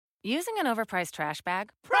Using an overpriced trash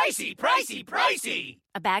bag? Pricey, pricey, pricey!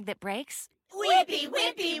 A bag that breaks? Whippy,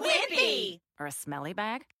 whippy, whippy! Or a smelly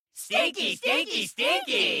bag? Stinky, stinky,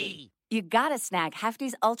 stinky! You gotta snag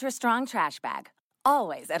Hefty's Ultra Strong Trash Bag.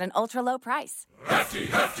 Always at an ultra low price. Hefty,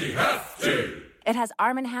 hefty, hefty! It has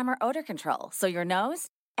Arm & Hammer odor control, so your nose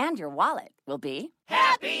and your wallet will be...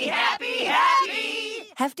 Happy, happy,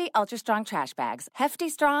 happy! Hefty Ultra Strong Trash Bags. Hefty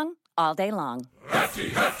strong all day long. Hefty,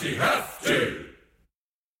 hefty, hefty!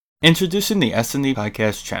 Introducing the S&D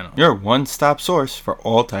Podcast channel, your one-stop source for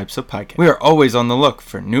all types of podcasts. We are always on the look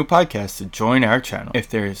for new podcasts to join our channel. If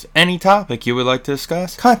there is any topic you would like to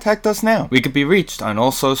discuss, contact us now. We can be reached on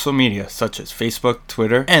all social media such as Facebook,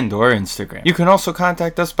 Twitter, and or Instagram. You can also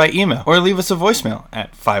contact us by email or leave us a voicemail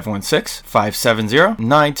at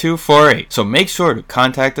 516-570-9248. So make sure to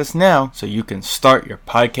contact us now so you can start your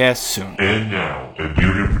podcast soon. And now, a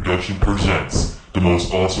Bearded Production presents the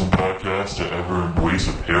most awesome podcast to ever embrace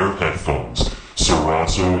a pair of headphones,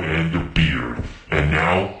 Sarasso and the Beard. And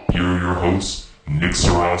now, here are your hosts, Nick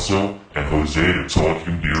Sarasso and Jose the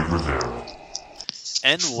Talking Beard Rivera.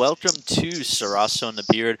 And welcome to Sarasso and the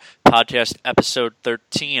Beard podcast episode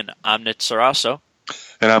 13. I'm Nick Sarasso.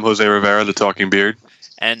 And I'm Jose Rivera, the Talking Beard.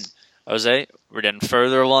 And Jose, we're getting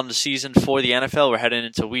further along the season for the NFL. We're heading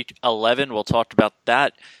into week 11. We'll talk about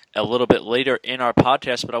that a little bit later in our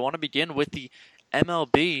podcast, but I want to begin with the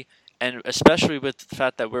MLB, and especially with the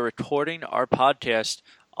fact that we're recording our podcast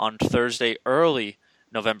on Thursday, early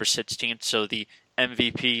November 16th, so the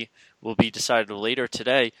MVP will be decided later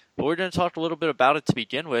today. But we're going to talk a little bit about it to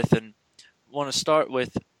begin with, and want to start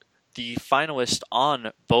with the finalists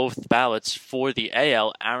on both ballots for the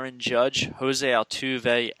AL, Aaron Judge, Jose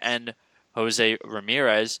Altuve, and Jose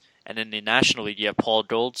Ramirez. And in the National League, you have Paul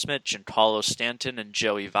Goldschmidt, Giancarlo Stanton, and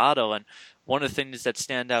Joey Votto. And one of the things that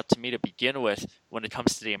stand out to me to begin with when it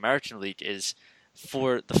comes to the American League is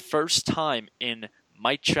for the first time in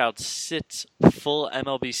Mike Trout's 6 full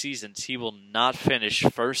MLB seasons, he will not finish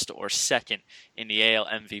first or second in the AL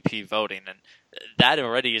MVP voting. And that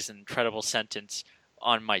already is an incredible sentence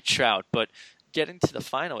on Mike Trout. But getting to the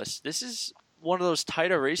finalists, this is one of those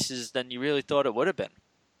tighter races than you really thought it would have been.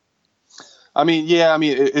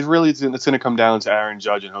 It really is. It's going to come down to Aaron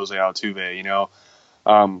Judge and Jose Altuve. You know,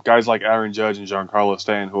 guys like Aaron Judge and Giancarlo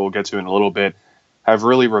Stanton, who we'll get to in a little bit, have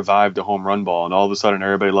really revived the home run ball, and all of a sudden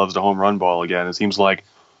everybody loves the home run ball again. It seems like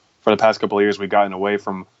for the past couple of years we've gotten away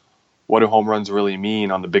from what do home runs really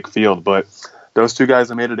mean on the big field, but those two guys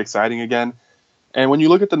have made it exciting again. And when you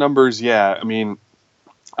look at the numbers, I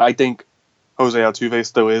think Jose Altuve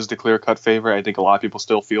still is the clear-cut favorite. I think a lot of people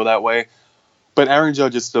still feel that way. But Aaron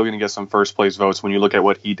Judge is still going to get some first-place votes when you look at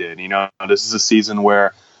what he did. You know, this is a season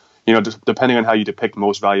where, you know, depending on how you depict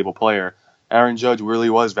most valuable player, Aaron Judge really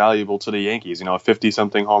was valuable to the Yankees. You know,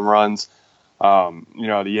 50-something home runs.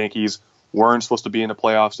 The Yankees weren't supposed to be in the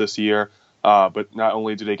playoffs this year, but not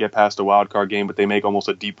only do they get past the wild card game, but they make almost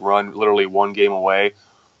a deep run, literally one game away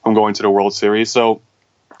from going to the World Series. So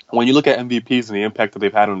when you look at MVPs and the impact that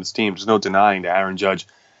they've had on this team, there's no denying that Aaron Judge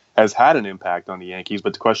has had an impact on the Yankees.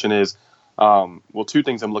 But the question is, two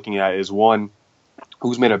things I'm looking at is, one,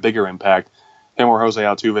 who's made a bigger impact, him or Jose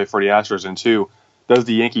Altuve for the Astros, and two, does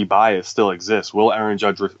the Yankee bias still exist? Will Aaron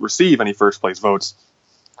Judge receive any first-place votes?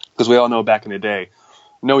 Because we all know back in the day,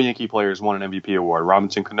 no Yankee players won an MVP award.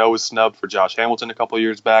 Robinson Cano was snubbed for Josh Hamilton a couple of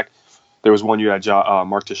years back. There was one year that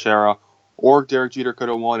Mark Teixeira or Derek Jeter could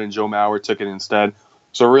have won, and Joe Mauer took it instead.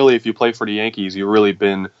 So really, if you play for the Yankees, you're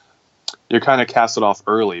kind of casted off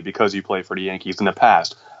early because you play for the Yankees in the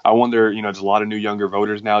past. I wonder, there's a lot of new younger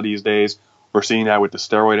voters now these days. We're seeing that with the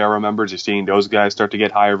steroid era members. You're seeing those guys start to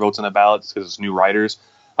get higher votes on the ballots because it's new writers.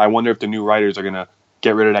 I wonder if the new writers are going to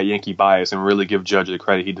get rid of that Yankee bias and really give Judge the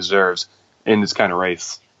credit he deserves in this kind of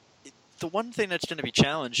race. The one thing that's going to be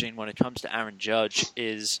challenging when it comes to Aaron Judge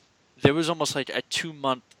is there was almost like a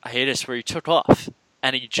 2-month hiatus where he took off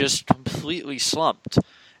and he just completely slumped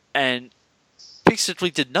and basically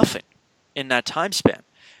did nothing in that time span.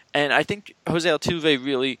 And I think Jose Altuve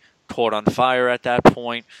really caught on fire at that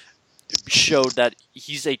point, showed that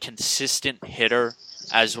he's a consistent hitter,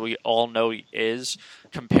 as we all know he is,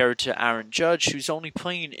 compared to Aaron Judge, who's only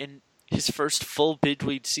playing in his first full big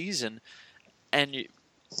league season, and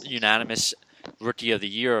unanimous Rookie of the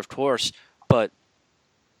Year, of course. But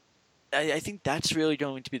I think that's really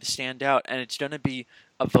going to be the standout, and it's going to be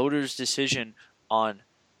a voter's decision on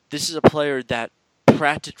this is a player that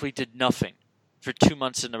practically did nothing for 2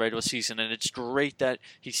 months in the regular season, and it's great that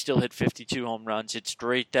he still hit 52 home runs. It's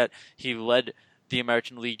great that he led the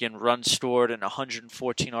American League in runs scored and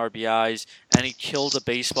 114 RBIs, and he killed a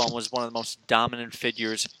baseball and was one of the most dominant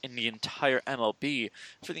figures in the entire MLB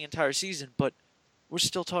for the entire season. But we're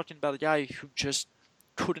still talking about a guy who just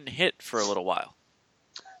couldn't hit for a little while.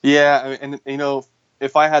 Yeah, and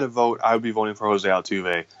if I had a vote, I would be voting for Jose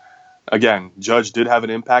Altuve. Again, Judge did have an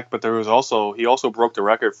impact, but he also broke the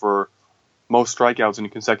record for most strikeouts in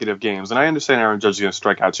consecutive games. And I understand Aaron Judge is going to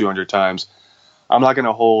strike out 200 times. I'm not going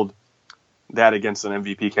to hold that against an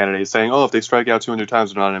MVP candidate saying, oh, if they strike out 200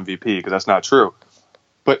 times, they're not an MVP, because that's not true.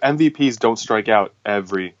 But MVPs don't strike out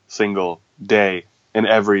every single day in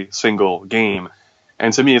every single game.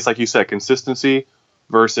 And to me, it's like you said, consistency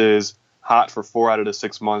versus hot for 4 out of the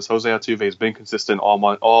 6 months. Jose Altuve has been consistent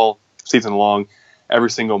all season long,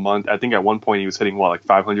 every single month. I think at one point he was hitting, like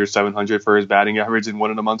 500, 700 for his batting average in one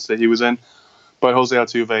of the months that he was in. But Jose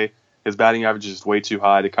Altuve, his batting average is way too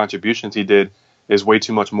high. The contributions he did is way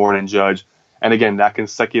too much more than Judge. And again, that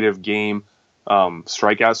consecutive game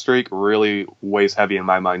strikeout streak really weighs heavy in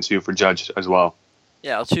my mind too for Judge as well.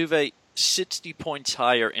 Yeah, Altuve 60 points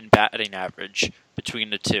higher in batting average between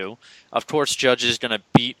the two. Of course, Judge is going to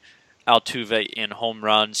beat Altuve in home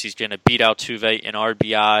runs. He's going to beat Altuve in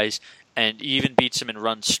RBIs and even beats him in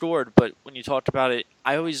runs scored. But when you talk about it,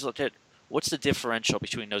 I always look at what's the differential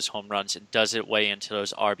between those home runs and does it weigh into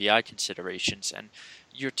those RBI considerations? And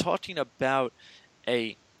you're talking about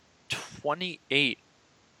a 28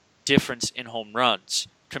 difference in home runs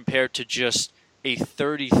compared to just a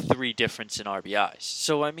 33 difference in RBIs.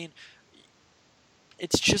 So, I mean,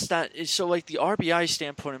 it's just that. So, like, the RBI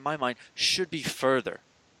standpoint in my mind should be further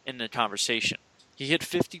in the conversation. He hit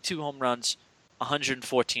 52 home runs,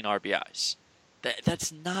 114 RBIs.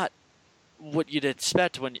 That's not what you'd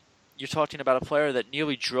expect when you're talking about a player that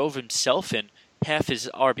nearly drove himself in half his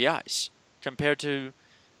RBIs compared to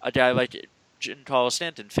a guy like Giancarlo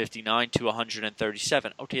Stanton, 59 to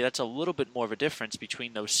 137. Okay, that's a little bit more of a difference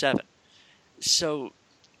between those 7. So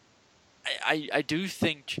I do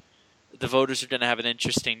think the voters are going to have an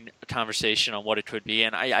interesting conversation on what it could be,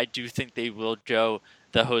 and I do think they will go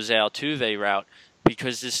the Jose Altuve route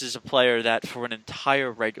because this is a player that for an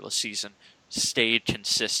entire regular season stayed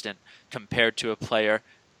consistent compared to a player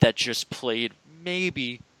that just played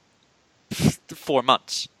maybe 4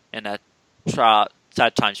 months in that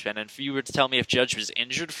time span. And if you were to tell me if Judge was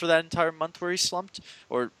injured for that entire month where he slumped,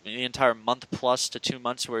 or the entire month plus to 2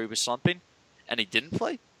 months where he was slumping, and he didn't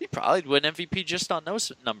play, he probably would win MVP just on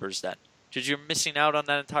those numbers then. Because you're missing out on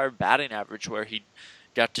that entire batting average where he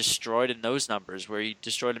got destroyed in those numbers, where he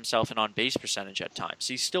destroyed himself in on-base percentage at times.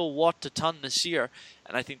 He still walked a ton this year,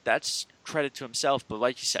 and I think that's credit to himself. But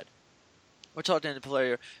like you said, we're talking to a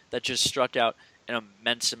player that just struck out an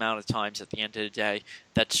immense amount of times at the end of the day,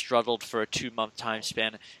 that struggled for a 2-month time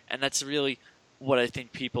span, and that's really what I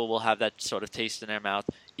think people will have that sort of taste in their mouth,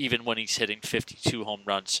 even when he's hitting 52 home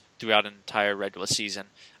runs throughout an entire regular season.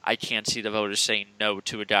 I can't see the voters saying no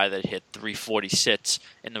to a guy that hit 346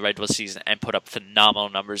 in the regular season and put up phenomenal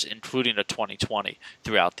numbers, including a 2020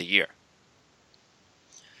 throughout the year.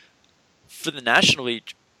 For the National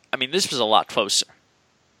League, I mean, this was a lot closer.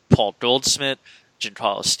 Paul Goldschmidt,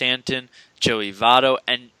 Giancarlo Stanton, Joey Votto,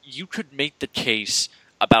 and you could make the case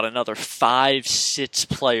about another 5-6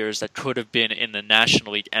 players that could have been in the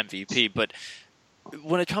National League MVP. But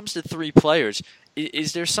when it comes to 3 players,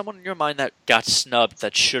 is there someone in your mind that got snubbed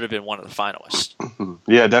that should have been one of the finalists?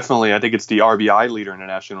 Yeah, definitely. I think it's the RBI leader in the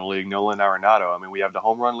National League, Nolan Arenado. I mean, we have the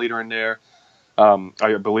home run leader in there.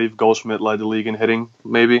 I believe Goldschmidt led the league in hitting,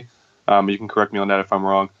 maybe. You can correct me on that if I'm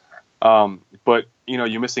wrong. But,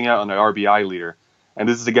 you're missing out on the RBI leader. And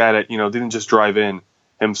this is a guy that, didn't just drive in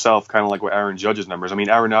himself, kind of like with Aaron Judge's numbers. I mean,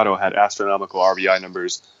 Arenado had astronomical RBI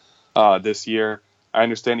numbers this year. I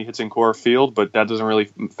understand he hits in Coors Field, but that doesn't really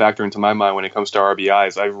factor into my mind when it comes to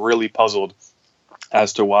RBIs. I'm really puzzled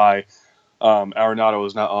as to why Arenado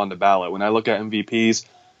is not on the ballot. When I look at MVPs,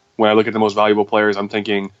 when I look at the most valuable players, I'm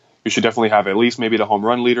thinking you should definitely have at least maybe the home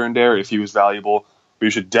run leader in there if he was valuable. But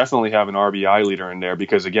you should definitely have an RBI leader in there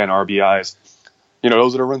because, again, RBIs,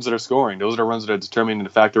 those are the runs that are scoring. Those are the runs that are determining the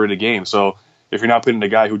factor of the game. So if you're not putting the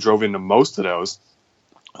guy who drove in the most of those,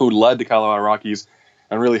 who led the Colorado Rockies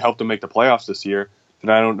and really helped them make the playoffs this year, then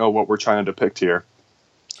I don't know what we're trying to depict here.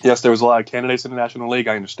 Yes, there was a lot of candidates in the National League.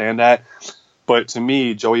 I understand that. But to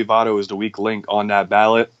me, Joey Votto is the weak link on that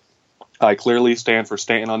ballot. I clearly stand for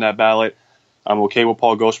Stanton on that ballot. I'm okay with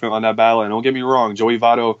Paul Goldschmidt on that ballot. And don't get me wrong, Joey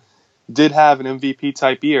Votto did have an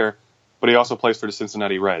MVP-type year, but he also plays for the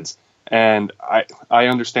Cincinnati Reds. And I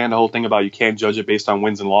understand the whole thing about you can't judge it based on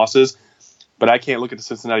wins and losses, but I can't look at the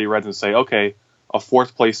Cincinnati Reds and say, okay, a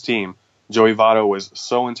 4th-place team, Joey Votto was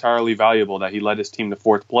so entirely valuable that he led his team to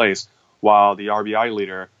 4th place, while the RBI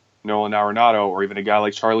leader, Nolan Arenado, or even a guy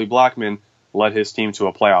like Charlie Blackmon, led his team to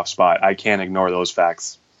a playoff spot. I can't ignore those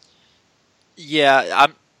facts. Yeah,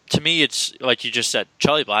 I'm to me, it's like you just said,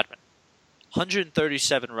 Charlie Blackmon,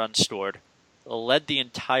 137 runs scored, led the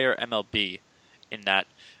entire MLB in that,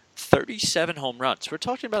 37 home runs. We're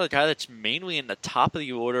talking about a guy that's mainly in the top of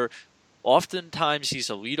the order. Oftentimes, he's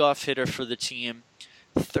a leadoff hitter for the team.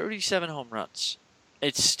 37 home runs.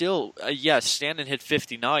 It's still, yes, Stanton hit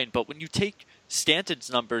 59, but when you take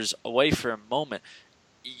Stanton's numbers away for a moment,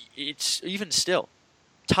 it's even still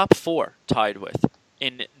top 4 tied with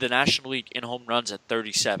in the National League in home runs at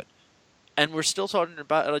 37. And we're still talking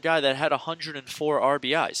about a guy that had 104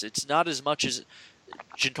 RBIs. It's not as much as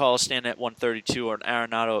Giancarlo Stanton at 132 or an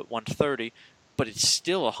Arenado at 130, but it's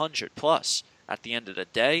still 100 plus at the end of the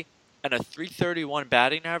day. And a 331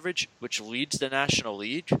 batting average, which leads the National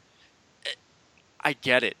League, I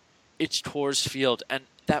get it. It's Coors Field, and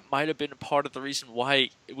that might have been part of the reason why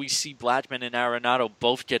we see Blackmon and Arenado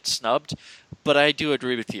both get snubbed, but I do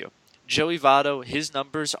agree with you. Joey Votto, his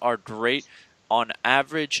numbers are great on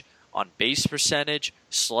average, on base percentage,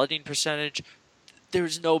 slugging percentage.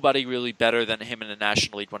 There's nobody really better than him in the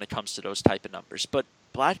National League when it comes to those type of numbers. But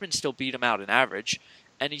Blackmon still beat him out in average,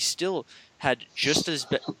 and he still had just as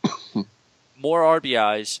more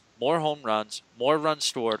RBIs, more home runs, more runs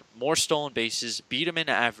scored, more stolen bases, beat him in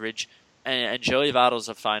average, and Joey Votto's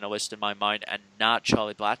a finalist in my mind, and not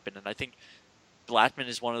Charlie Blackmon. And I think Blackmon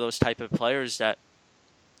is one of those type of players that,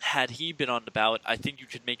 had he been on the ballot, I think you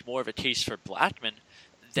could make more of a case for Blackmon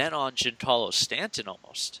than on Giancarlo Stanton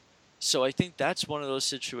almost. So I think that's one of those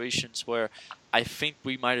situations where I think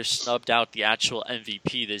we might have snubbed out the actual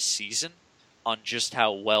MVP this season on just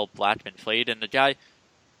how well Blackmon played. And the guy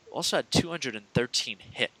also had 213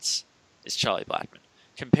 hits, is Charlie Blackmon.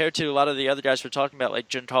 Compared to a lot of the other guys we're talking about, like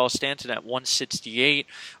Giancarlo Stanton at 168,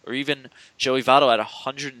 or even Joey Votto at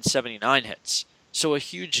 179 hits. So a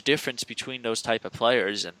huge difference between those type of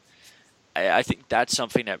players. And I think that's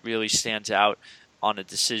something that really stands out on a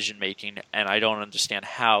decision-making, and I don't understand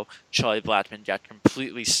how Charlie Blackmon got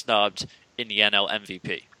completely snubbed in the NL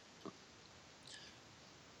MVP.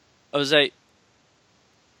 Jose,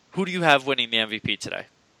 who do you have winning the MVP today?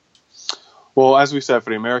 Well, as we said,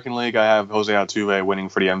 for the American League, I have Jose Altuve winning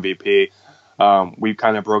for the MVP. We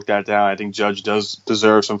kind of broke that down. I think Judge does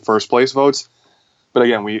deserve some first-place votes. But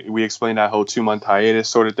again, we explained that whole 2-month hiatus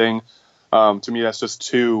sort of thing. To me, that's just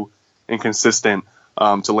too inconsistent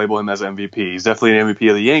to label him as MVP. He's definitely an MVP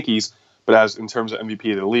of the Yankees, but as in terms of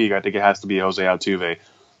MVP of the league, I think it has to be Jose Altuve.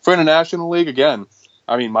 For the National League, again,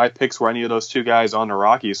 I mean, my picks were any of those two guys on the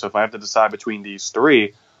Rockies, so if I have to decide between these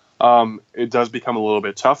three, it does become a little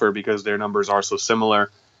bit tougher because their numbers are so similar,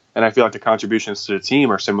 and I feel like the contributions to the team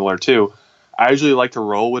are similar too. I usually like to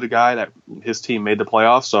roll with a guy that his team made the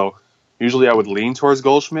playoffs, so usually I would lean towards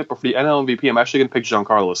Goldschmidt, but for the NL MVP, I'm actually going to pick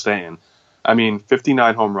Giancarlo Stanton. I mean,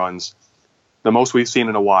 59 home runs, the most we've seen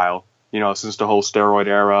in a while, since the whole steroid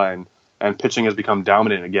era, and pitching has become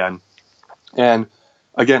dominant again. And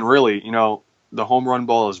again, really, the home run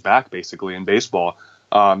ball is back basically in baseball.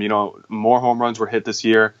 More home runs were hit this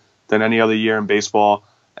year than any other year in baseball.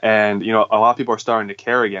 And, a lot of people are starting to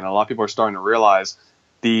care again. A lot of people are starting to realize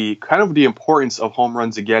the importance of home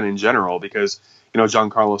runs again in general, because,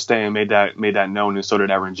 Giancarlo Stanton made that known, and so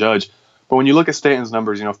did Aaron Judge. But when you look at Stanton's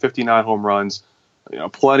numbers, 59 home runs,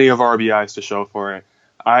 plenty of RBIs to show for it.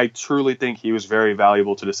 I truly think he was very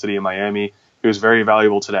valuable to the city of Miami. He was very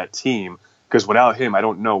valuable to that team, because without him, I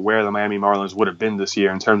don't know where the Miami Marlins would have been this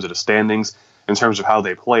year in terms of the standings, in terms of how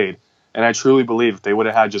they played. And I truly believe if they would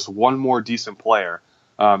have had just one more decent player,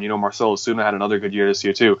 Marcell Ozuna had another good year this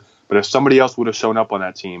year too, but if somebody else would have shown up on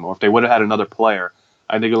that team, or if they would have had another player,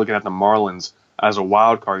 I think you're looking at the Marlins as a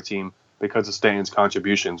wild card team because of Stanton's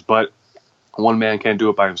contributions. But one man can't do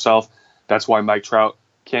it by himself. That's why Mike Trout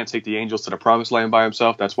can't take the Angels to the promised land by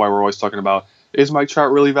himself. That's why we're always talking about, is Mike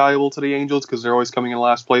Trout really valuable to the Angels because they're always coming in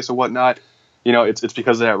last place or whatnot? It's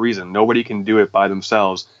because of that reason. Nobody can do it by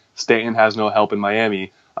themselves. Stanton has no help in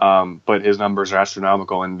Miami, but his numbers are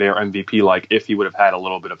astronomical, and they're MVP-like if he would have had a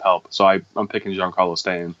little bit of help. So I'm picking Giancarlo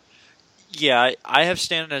Stanton. Yeah, I have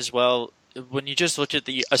Stanton as well. When you just look at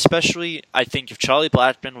especially, I think if Charlie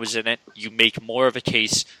Blackmon was in it, you make more of a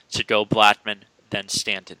case to go Blackmon than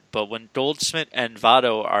Stanton. But when Goldschmidt and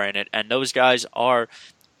Votto are in it, and those guys are,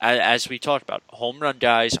 as we talked about, home run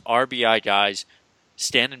guys, RBI guys,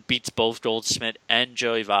 Stanton beats both Goldschmidt and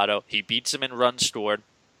Joey Votto. He beats them in runs scored.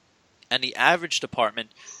 And the average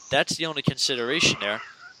department, that's the only consideration there.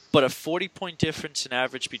 But a 40-point difference in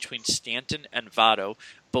average between Stanton and Votto,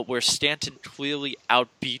 but where Stanton clearly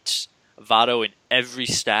outbeats Votto in every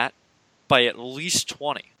stat by at least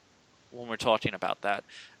 20 when we're talking about that.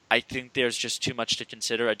 I think there's just too much to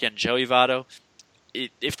consider. Again, Joey Votto,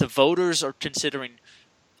 if the voters are considering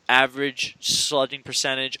average slugging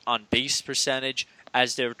percentage, on base percentage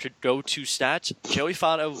as their go-to stats, Joey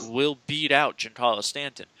Votto will beat out Giancarlo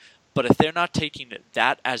Stanton. But if they're not taking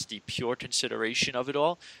that as the pure consideration of it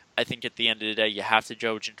all, I think at the end of the day you have to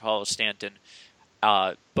go Giancarlo Stanton.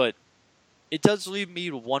 But it does leave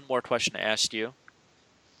me with one more question to ask you,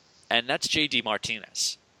 and that's J.D.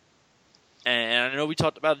 Martinez. And I know we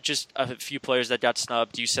talked about just a few players that got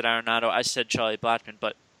snubbed. You said Arenado, I said Charlie Blackmon,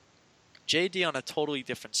 but J.D. on a totally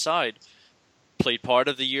different side played part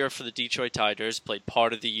of the year for the Detroit Tigers, played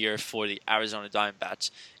part of the year for the Arizona Diamondbacks.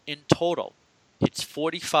 In total, hits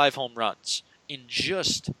 45 home runs in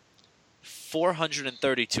just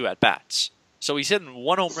 432 at-bats. So he's hitting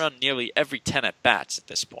one home run nearly every 10 at-bats at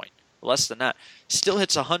this point. Less than that. Still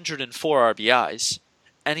hits 104 RBIs,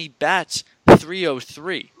 and he bats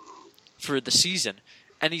 .303 for the season.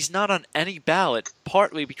 And he's not on any ballot,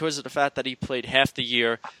 partly because of the fact that he played half the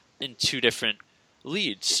year in two different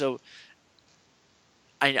leagues. So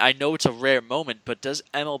I know it's a rare moment, but does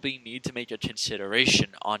MLB need to make a consideration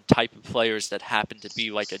on type of players that happen to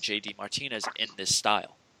be like a J.D. Martinez in this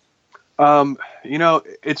style?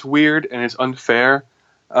 It's weird and it's unfair,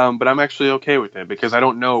 but I'm actually okay with it because I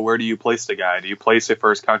don't know, where do you place the guy? Do you place it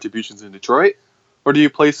for his contributions in Detroit, or do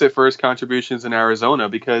you place it for his contributions in Arizona?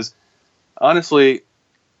 Because honestly,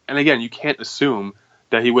 and again, you can't assume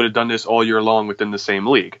that he would have done this all year long within the same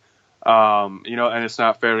league. And it's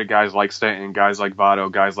not fair to guys like Stanton, guys like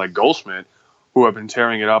Votto, guys like Goldschmidt, who have been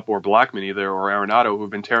tearing it up, or Blackmon either, or Arenado, who have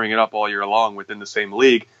been tearing it up all year long within the same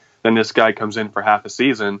league. Then this guy comes in for half a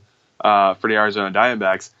season for the Arizona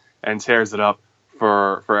Diamondbacks and tears it up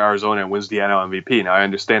for Arizona and wins the NL MVP. Now I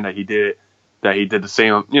understand that he did the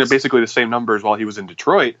same, basically the same numbers while he was in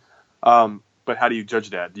Detroit. But how do you judge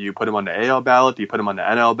that? Do you put him on the AL ballot? Do you put him on the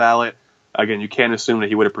NL ballot? Again, you can't assume that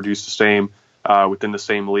he would have produced the same within the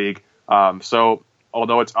same league. So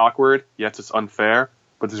although it's awkward, yes, it's unfair,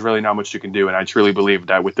 but there's really not much you can do. And I truly believe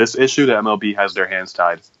that with this issue, the MLB has their hands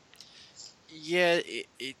tied. Yeah,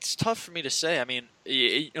 it's tough for me to say. I mean,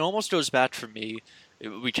 it almost goes back for me.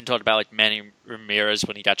 We can talk about like Manny Ramirez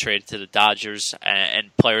when he got traded to the Dodgers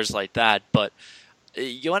and players like that. But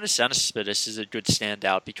Yoenis Cespedes is a good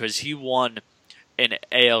standout because he won an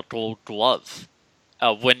AL Gold Glove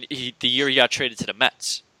the year he got traded to the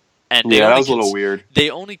Mets. And that was a little weird. They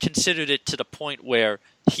only considered it to the point where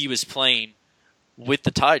he was playing with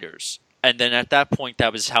the Tigers. And then at that point,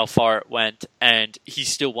 that was how far it went. And he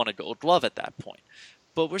still won a Gold Glove at that point.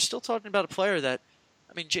 But we're still talking about a player that,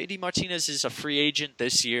 J.D. Martinez is a free agent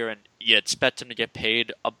this year. And you expect him to get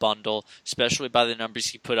paid a bundle, especially by the numbers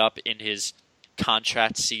he put up in his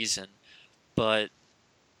contract season. But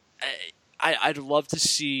I'd love to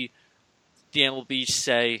see the MLB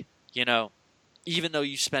say, even though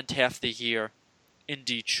you spent half the year in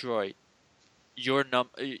Detroit,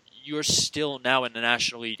 you're still now in the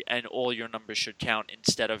National League, and all your numbers should count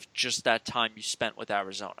instead of just that time you spent with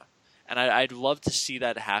Arizona. And I'd love to see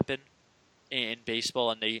that happen in baseball.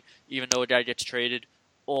 And even though a guy gets traded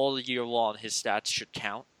all year long, his stats should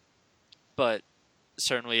count. But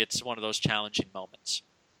certainly, it's one of those challenging moments.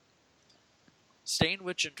 Staying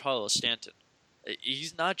with Giancarlo Stanton,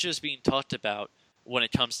 he's not just being talked about when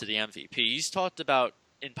it comes to the MVP. He's talked about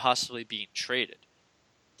impossibly being traded.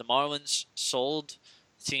 The Marlins sold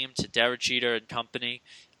the team to Derek Jeter and company,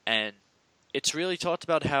 and it's really talked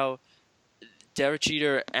about how Derek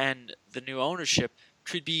Jeter and the new ownership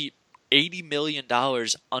could be $80 million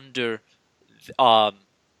under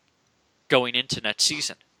going into next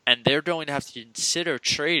season. And they're going to have to consider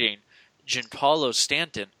trading Giancarlo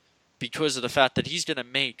Stanton because of the fact that he's going to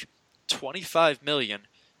make $25 million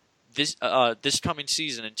this coming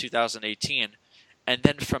season in 2018, and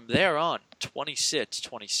then from there on, 26,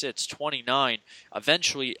 29,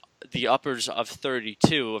 eventually the uppers of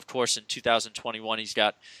 32. Of course, in 2021, he's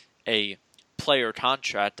got a player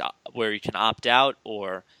contract where he can opt out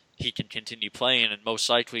or he can continue playing, and most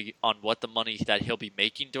likely on what the money that he'll be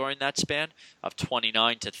making during that span of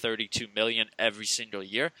 29 to 32 million every single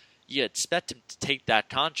year, you expect him to take that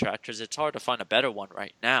contract because it's hard to find a better one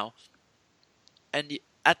right now. And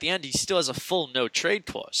at the end, he still has a full no-trade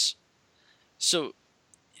clause. So,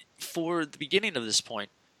 for the beginning of this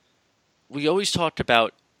point, we always talked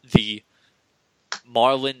about the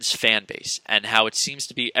Marlins fan base and how it seems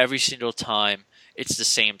to be every single time it's the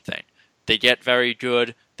same thing. They get very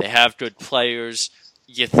good, they have good players,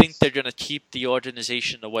 you think they're going to keep the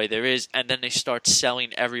organization the way there is, and then they start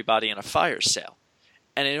selling everybody in a fire sale.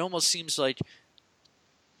 And it almost seems like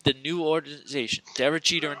the new organization, Derek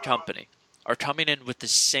Jeter and company, are coming in with the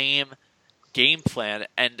same game plan,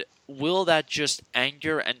 and will that just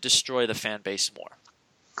anger and destroy the fan base more?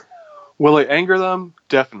 Will it anger them?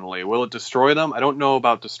 Definitely. Will it destroy them? I don't know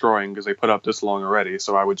about destroying because they put up this long already.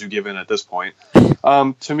 So why would you give in at this point?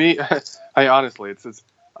 To me, I honestly,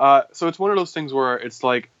 so it's one of those things where it's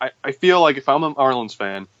like I feel like if I'm a Marlins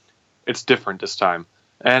fan, it's different this time.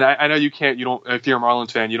 And I know you can't, you don't. If you're a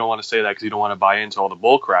Marlins fan, you don't want to say that because you don't want to buy into all the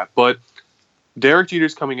bull crap. But Derek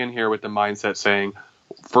Jeter's coming in here with the mindset saying,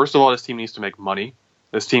 first of all, this team needs to make money.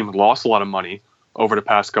 This team lost a lot of money over the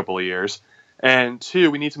past couple of years. And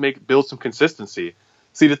two, we need to build some consistency.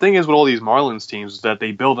 See, the thing is with all these Marlins teams is that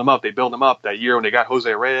they build them up. They build them up. That year when they got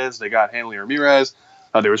Jose Reyes, they got Hanley Ramirez.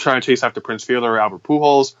 They were trying to chase after Prince Fielder or Albert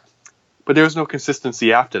Pujols. But there was no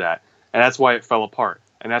consistency after that. And that's why it fell apart.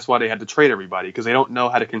 And that's why they had to trade everybody, because they don't know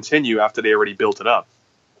how to continue after they already built it up.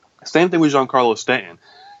 Same thing with Giancarlo Stanton.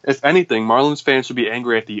 If anything, Marlins fans should be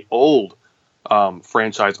angry at the old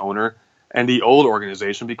franchise owner and the old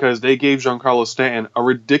organization because they gave Giancarlo Stanton a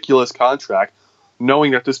ridiculous contract,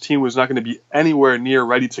 knowing that this team was not going to be anywhere near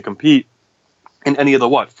ready to compete in any of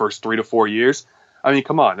the, first 3 to 4 years? I mean,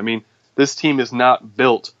 come on. I mean, this team is not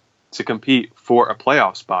built to compete for a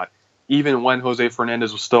playoff spot. Even when Jose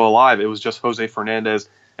Fernandez was still alive, it was just Jose Fernandez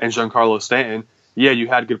and Giancarlo Stanton. Yeah, you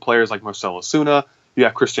had good players like Marcell Ozuna, you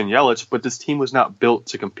have Christian Yelich, but this team was not built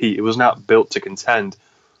to compete. It was not built to contend.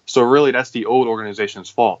 So really, that's the old organization's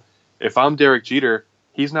fault. If I'm Derek Jeter,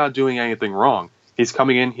 he's not doing anything wrong. He's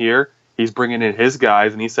coming in here, he's bringing in his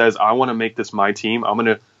guys, and he says, I want to make this my team. I'm going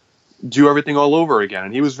to do everything all over again.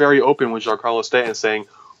 And he was very open with Giancarlo Stanton saying,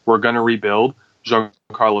 we're going to rebuild.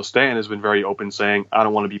 Giancarlo Stanton has been very open saying, I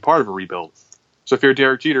don't want to be part of a rebuild. So if you're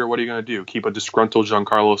Derek Jeter, what are you going to do? Keep a disgruntled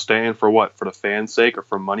Giancarlo Stanton for what? For the fans' sake or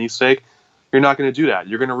for money's sake? You're not going to do that.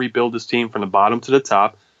 You're going to rebuild this team from the bottom to the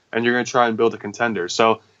top, and you're going to try and build a contender.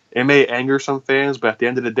 So it may anger some fans, but at the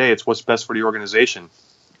end of the day, it's what's best for the organization.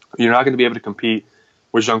 You're not going to be able to compete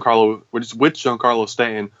with Giancarlo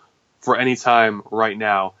Stanton for any time right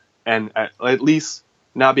now, and at least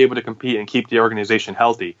not be able to compete and keep the organization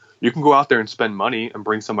healthy. You can go out there and spend money and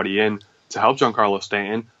bring somebody in to help Giancarlo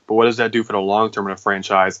Stanton, but what does that do for the long term in a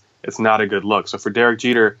franchise? It's not a good look. So for Derek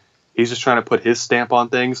Jeter, he's just trying to put his stamp on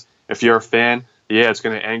things. If you're a fan, yeah, it's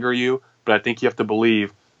going to anger you, but I think you have to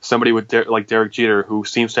believe somebody like Derek Jeter, who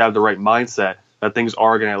seems to have the right mindset, that things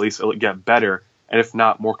are going to at least get better, and if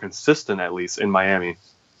not more consistent, at least in Miami.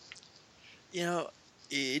 You know,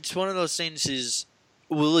 it's one of those things is,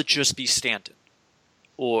 will it just be Stanton?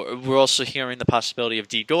 Or we're also hearing the possibility of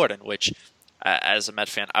D. Gordon, which, as a Met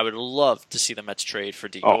fan, I would love to see the Mets trade for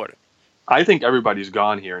D. Gordon. I think everybody's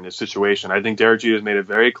gone here in this situation. I think Derek Jeter has made it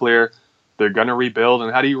very clear they're going to rebuild.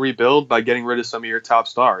 And how do you rebuild? By getting rid of some of your top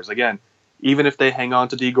stars. Again, even if they hang on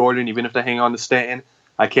to D. Gordon, even if they hang on to Stanton,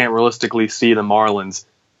 I can't realistically see the Marlins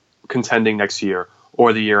contending next year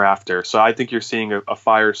or the year after. So I think you're seeing a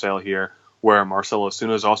fire sale here where Marcell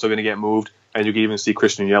Ozuna is also going to get moved. And you can even see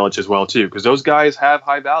Christian Yelich as well, too, because those guys have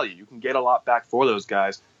high value. You can get a lot back for those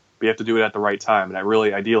guys, but you have to do it at the right time. And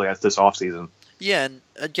ideally, that's this offseason. Yeah, and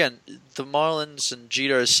again, the Marlins and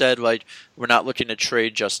Jeter has said, like, we're not looking to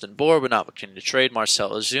trade Justin Bour, we're not looking to trade Marcell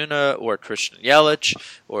Ozuna or Christian Yelich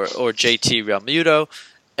or JT Realmuto,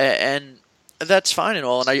 and that's fine and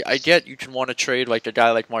all. And I get you can want to trade like a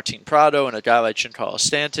guy like Martin Prado and a guy like Giancarlo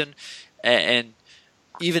Stanton and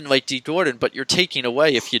even like D. Gordon, but you're taking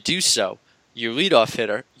away, if you do so, your leadoff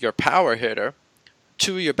hitter, your power hitter,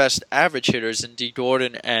 two of your best average hitters in D.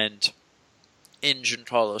 Gordon and in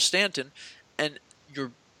Giancarlo Stanton, and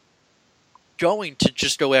you're going to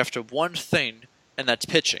just go after one thing, and that's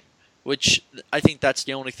pitching, which I think that's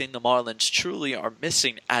the only thing the Marlins truly are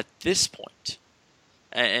missing at this point.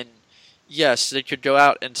 And yes, they could go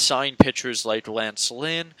out and sign pitchers like Lance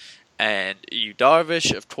Lynn and Yu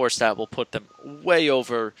Darvish. Of course, that will put them way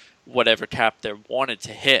over whatever cap they wanted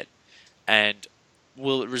to hit. And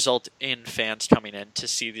will it result in fans coming in to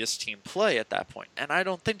see this team play at that point? And I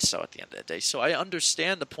don't think so at the end of the day. So I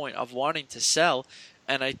understand the point of wanting to sell.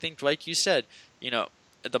 And I think, like you said, the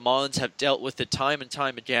Marlins have dealt with it time and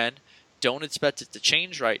time again. Don't expect it to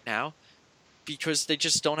change right now because they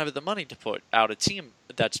just don't have the money to put out a team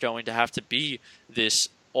that's going to have to be this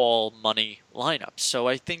all-money lineup. So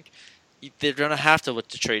I think they're going to have to look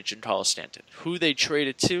to trade Giancarlo Stanton. Who they trade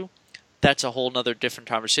it to, that's a whole nother different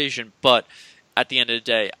conversation. But at the end of the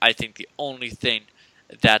day, I think the only thing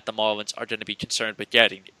that the Marlins are going to be concerned with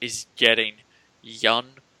getting is getting young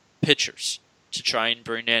pitchers to try and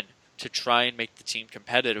bring in, to try and make the team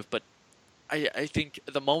competitive. But I think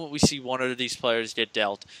the moment we see one of these players get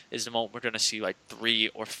dealt is the moment we're going to see like 3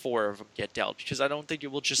 or 4 of them get dealt. Because I don't think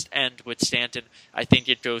it will just end with Stanton. I think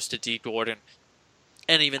it goes to D. Gordon.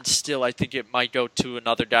 And even still, I think it might go to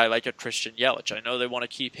another guy like a Christian Yelich. I know they want to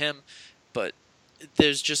keep him, but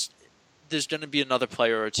there's just there's going to be another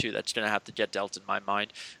player or two that's going to have to get dealt in my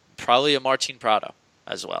mind. Probably a Martin Prado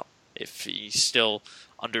as well, if he's still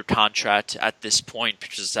under contract at this point,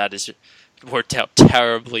 because that has worked out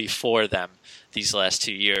terribly for them these last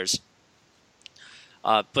 2 years.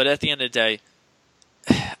 But at the end of the day,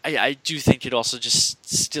 I do think it also just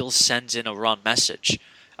still sends in a wrong message,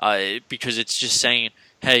 because it's just saying,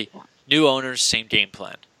 hey, new owners, same game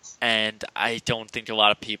plan. And I don't think a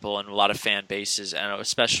lot of people and a lot of fan bases, and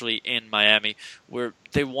especially in Miami, where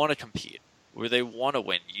they want to compete, where they want to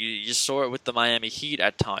win. You saw it with the Miami Heat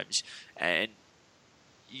at times, and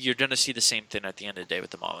you're going to see the same thing at the end of the day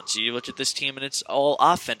with the Marlins. You look at this team, and it's all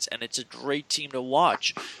offense, and it's a great team to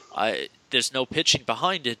watch. There's no pitching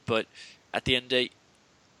behind it, but at the end of the day,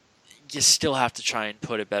 you still have to try and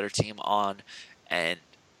put a better team on, and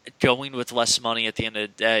going with less money at the end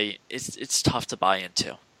of the day, it's tough to buy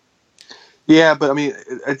into. Yeah, but I mean,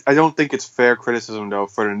 I don't think it's fair criticism, though,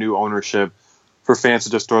 for the new ownership, for fans to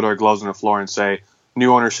just throw their gloves on the floor and say,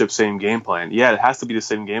 new ownership, same game plan. Yeah, it has to be the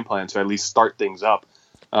same game plan to at least start things up.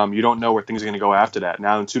 You don't know where things are going to go after that.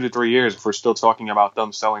 Now, in 2 to 3 years, if we're still talking about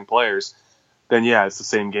them selling players, then yeah, it's the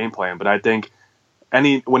same game plan. But I think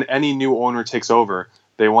when any new owner takes over,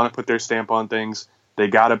 they want to put their stamp on things. They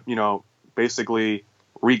got to, basically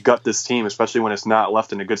re-gut this team, especially when it's not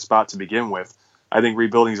left in a good spot to begin with. I think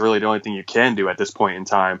rebuilding is really the only thing you can do at this point in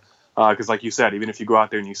time. Because like you said, even if you go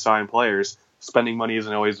out there and you sign players, spending money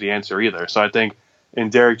isn't always the answer either. So I think in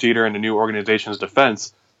Derek Jeter and the new organization's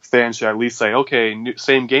defense, fans should at least say, okay,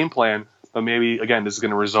 same game plan, but maybe, again, this is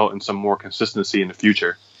going to result in some more consistency in the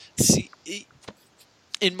future. See,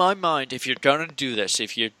 in my mind, if you're going to do this,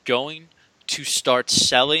 if you're going to start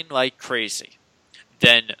selling like crazy,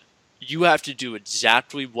 then you have to do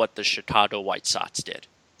exactly what the Chicago White Sox did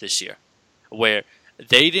this year, where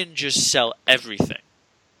they didn't just sell everything.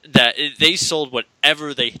 That they sold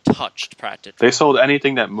whatever they touched, practically. They sold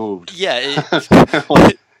anything that moved. Yeah.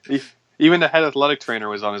 Even the head athletic trainer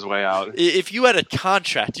was on his way out. If you had a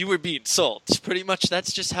contract, you were being sold. Pretty much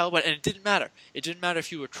that's just how it went. And it didn't matter. It didn't matter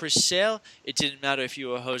if you were Chris Sale. It didn't matter if you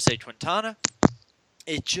were Jose Quintana.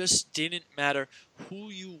 It just didn't matter who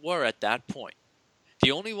you were at that point.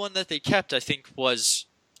 The only one that they kept, I think, was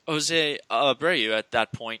Jose Abreu at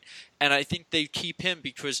that point. And I think they keep him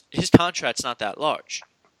because his contract's not that large.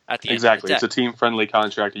 At the exactly. End of the It's a team-friendly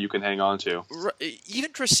contract that you can hang on to.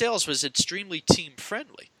 Even Chris Sale's was extremely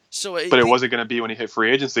team-friendly. But it wasn't going to be when he hit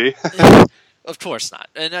free agency. Of course not.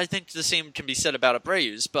 And I think the same can be said about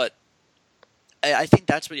Abreu's, but I think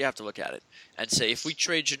that's what you have to look at it and say, if we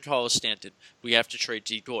trade Giancarlo Stanton, we have to trade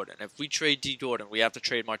D. Gordon. If we trade D. Gordon, we have to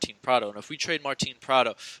trade Martin Prado. And if we trade Martin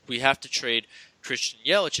Prado, we have to trade Christian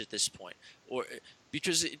Yelich at this point.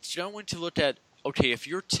 Because it's going to look at, okay, if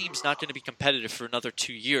your team's not going to be competitive for another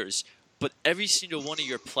 2 years, but every single one of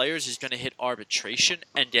your players is going to hit arbitration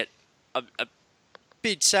and get a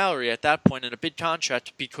big salary at that point and a big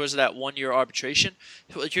contract because of that 1 year arbitration,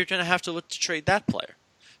 you're going to have to look to trade that player.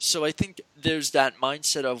 So I think there's that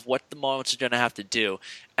mindset of what the Marlins are going to have to do,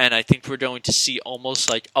 and I think we're going to see almost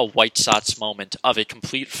like a White Sox moment of a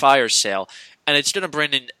complete fire sale, and it's going to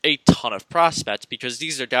bring in a ton of prospects because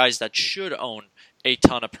these are guys that should own a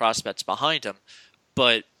ton of prospects behind them.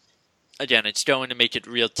 But again, it's going to make it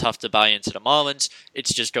real tough to buy into the Marlins.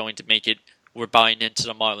 It's just going to make it we're buying into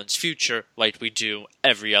the Marlins' future like we do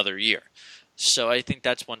every other year. So I think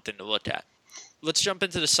that's one thing to look at. Let's jump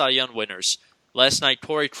into the Cy Young winners. Last night,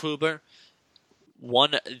 Corey Kluber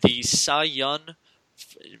won the Cy Young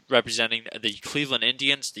representing the Cleveland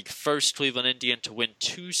Indians, the first Cleveland Indian to win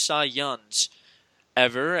 2 Cy Youngs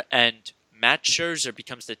ever, and Matt Scherzer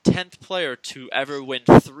becomes the 10th player to ever win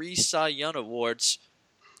 3 Cy Young awards.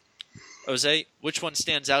 Jose, which one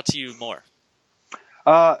stands out to you more?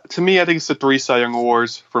 To me, I think it's the 3 Cy Young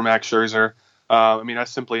awards for Max Scherzer.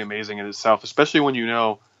 That's simply amazing in itself, especially when you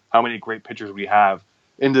know how many great pitchers we have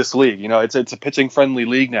in this league. It's a pitching-friendly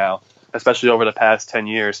league now, especially over the past 10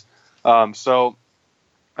 years.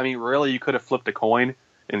 Really, you could have flipped a coin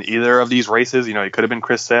in either of these races. It could have been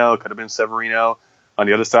Chris Sale, it could have been Severino. On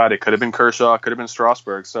the other side, it could have been Kershaw, it could have been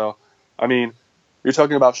Strasburg. So, you're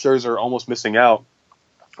talking about Scherzer almost missing out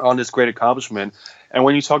on this great accomplishment. And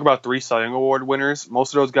when you talk about 3 Cy Young Award winners,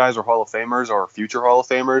 most of those guys are Hall of Famers or future Hall of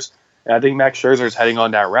Famers. And I think Max Scherzer is heading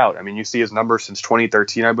on that route. You see his numbers since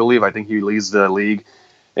 2013, I believe. I think he leads the league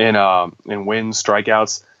in wins,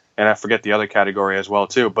 strikeouts, and I forget the other category as well,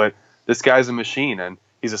 too. But this guy's a machine, and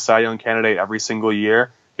he's a Cy Young candidate every single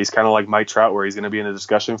year. He's kind of like Mike Trout, where he's going to be in the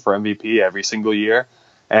discussion for MVP every single year.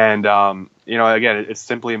 And, again, it's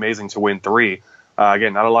simply amazing to win 3.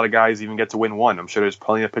 Again, not a lot of guys even get to win 1. I'm sure there's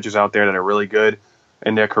plenty of pitchers out there that are really good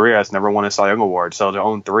in their career that's never won a Cy Young Award. So to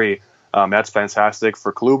own 3, That's fantastic.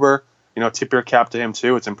 For Kluber, tip your cap to him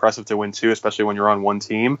too. It's impressive to win 2, especially when you're on one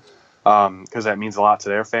team, because that means a lot to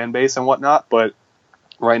their fan base and whatnot. But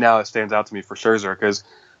right now it stands out to me for Scherzer because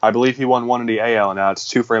I believe he won 1 in the AL, and now it's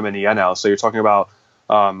 2 for him in the NL. So you're talking about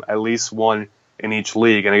at least 1 in each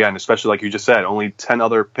league. And again, especially like you just said, only 10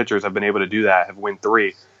 other pitchers have been able to do that, have won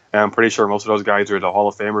 3. And I'm pretty sure most of those guys are the Hall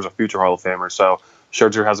of Famers or future Hall of Famers. So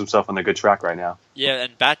Scherzer has himself on a good track right now. Yeah,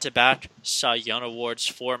 and back-to-back Cy Young awards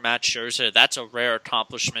for Matt Scherzer. That's a rare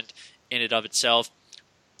accomplishment in and of itself.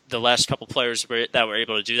 The last couple players that were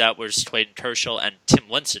able to do that was Clayton Kershaw and Tim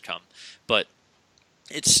Lincecum. But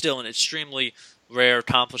it's still an extremely rare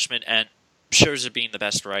accomplishment, and Scherzer being the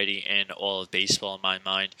best righty in all of baseball in my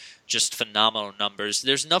mind. Just phenomenal numbers.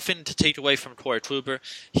 There's nothing to take away from Corey Kluber.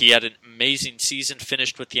 He had an amazing season,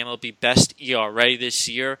 finished with the MLB best ERA this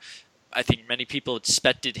year. I think many people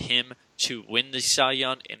expected him to win the Cy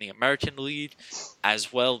Young in the American League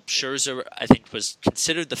as well. Scherzer, I think, was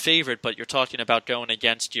considered the favorite, but you're talking about going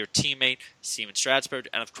against your teammate, Steven Strasburg,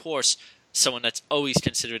 and of course, someone that's always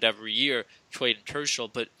considered every year, Clayton Kershaw.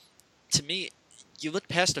 But to me, you look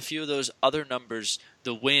past a few of those other numbers,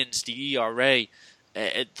 the wins, the ERA,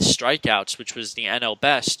 the strikeouts, which was the NL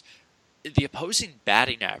best, the opposing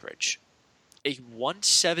batting average. A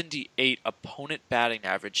 178 opponent batting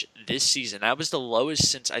average this season. That was the lowest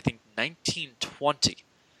since, I think, 1920.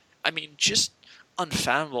 I mean, just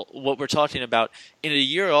unfathomable what we're talking about. In a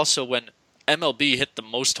year also when MLB hit the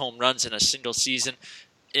most home runs in a single season.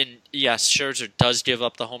 And yes, Scherzer does give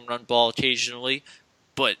up the home run ball occasionally,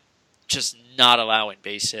 but just not allowing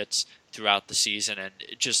base hits throughout the season and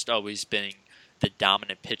just always being the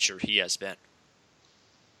dominant pitcher he has been.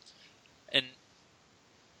 And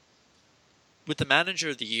with the manager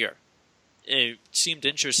of the year, it seemed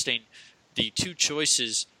interesting. The 2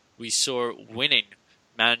 choices we saw winning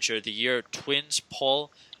manager of the year, Twins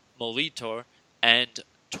Paul Molitor and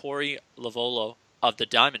Torey Lovullo of the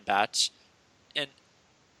Diamondbacks. And,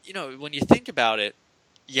 when you think about it,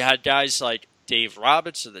 you had guys like Dave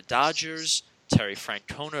Roberts of the Dodgers, Terry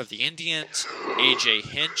Francona of the Indians, A.J.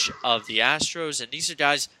 Hinch of the Astros, and these are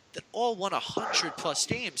guys that all won 100-plus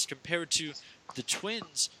games compared to the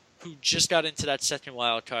Twins, who just got into that second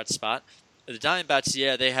wild card spot. The Diamondbacks,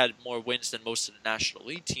 yeah, they had more wins than most of the National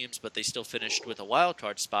League teams, but they still finished with a wild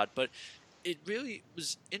card spot. But it really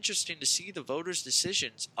was interesting to see the voters'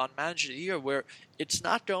 decisions on Manager of the Year, where it's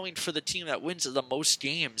not going for the team that wins the most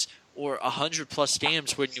games or 100-plus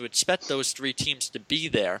games when you expect those 3 teams to be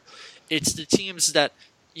there. It's the teams that,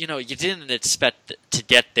 you didn't expect to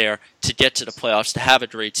get there, to get to the playoffs, to have a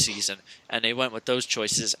great season, and they went with those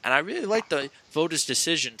choices. And I really like the voters'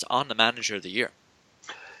 decisions on the Manager of the Year.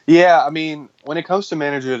 Yeah, I mean, when it comes to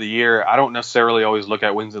Manager of the Year, I don't necessarily always look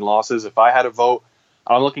at wins and losses. If I had a vote,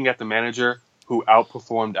 I'm looking at the manager who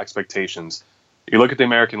outperformed expectations. You look at the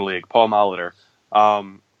American League, Paul Molitor,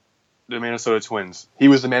 the Minnesota Twins. He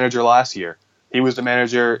was the manager last year. He was the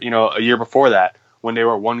manager, a year before that when they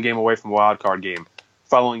were 1 game away from a wild card game.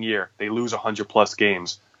 Following year, they lose 100-plus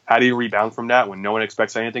games. How do you rebound from that when no one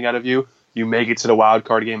expects anything out of you? You make it to the wild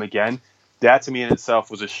card game again. That, to me, in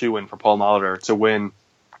itself was a shoo-in for Paul Molitor to win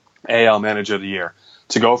AL Manager of the Year.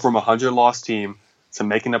 To go from a 100-loss team to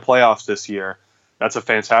making the playoffs this year, that's a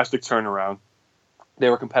fantastic turnaround. They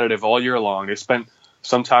were competitive all year long. They spent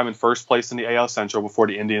some time in first place in the AL Central before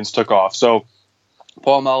the Indians took off. So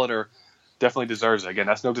Paul Molitor definitely deserves it. Again,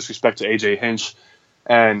 that's no disrespect to A.J. Hinch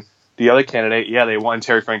and the other candidate. Yeah, they won,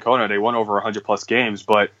 Terry Francona. They won over 100-plus games,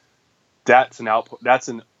 but that's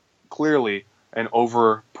clearly an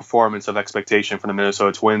overperformance of expectation from the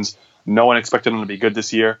Minnesota Twins. No one expected them to be good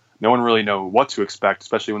this year. No one really knew what to expect,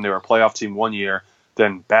 especially when they were a playoff team 1 year,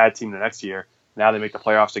 then bad team the next year. Now they make the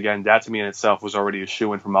playoffs again. That, to me, in itself was already a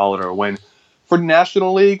shoo-in for Molitor to win. For the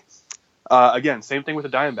National League, again, same thing with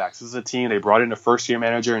the Diamondbacks. This is a team. They brought in a first-year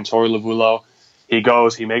manager in Torey Lovullo.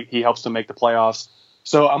 He helps them make the playoffs.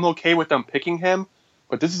 So I'm okay with them picking him,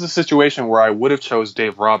 but this is a situation where I would have chose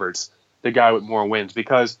Dave Roberts, the guy with more wins,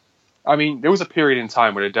 because, I mean, there was a period in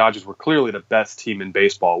time where the Dodgers were clearly the best team in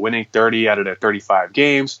baseball, winning 30 out of their 35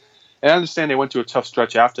 games. And I understand they went to a tough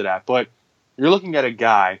stretch after that, but you're looking at a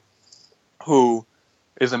guy who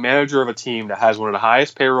is a manager of a team that has one of the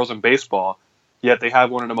highest payrolls in baseball, yet they have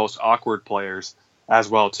one of the most awkward players as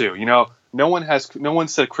well, too. No one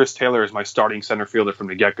said Chris Taylor is my starting center fielder from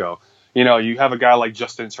the get-go. You have a guy like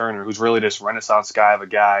Justin Turner, who's really this renaissance guy of a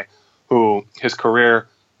guy who his career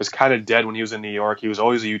was kind of dead when he was in New York. He was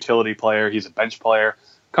always a utility player. He's a bench player.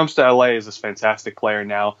 Comes to LA as this fantastic player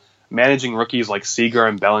now, managing rookies like Seager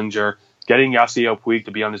and Bellinger, getting Yasiel Puig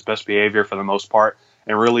to be on his best behavior for the most part,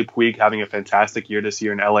 and really Puig having a fantastic year this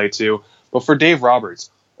year in LA too. But for Dave Roberts,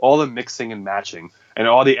 all the mixing and matching and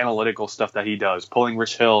all the analytical stuff that he does, pulling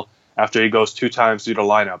Rich Hill after he goes 2 times through the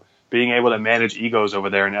lineup, being able to manage egos over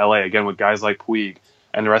there in LA, again, with guys like Puig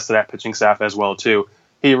and the rest of that pitching staff as well, too.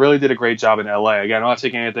 He really did a great job in LA. Again, I'm not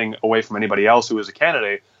taking anything away from anybody else who was a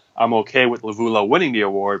candidate. I'm okay with Lovullo winning the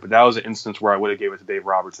award, but that was an instance where I would have gave it to Dave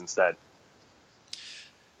Roberts instead.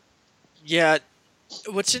 Yeah,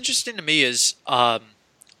 what's interesting to me is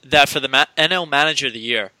that for the NL Manager of the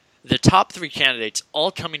Year, the top 3 candidates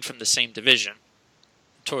all coming from the same division.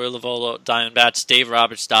 Torey Lovullo, Diamondbacks, Dave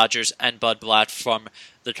Roberts, Dodgers, and Bud Blatt from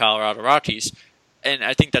the Colorado Rockies. And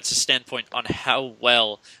I think that's a standpoint on how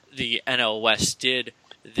well the NL West did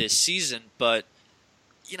this season. But,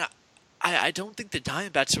 I don't think the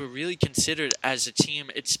Diamondbacks were really considered as a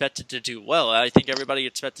team expected to do well. I think everybody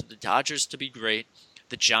expected the Dodgers to be great,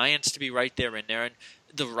 the Giants to be right there in there, and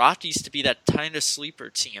the Rockies to be that kind of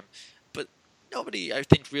sleeper team. But nobody, I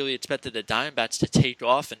think, really expected the Diamondbacks to take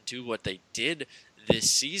off and do what they did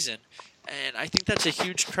this season. And I think that's a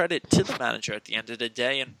huge credit to the manager at the end of the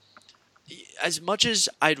day. And as much as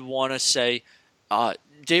I'd want to say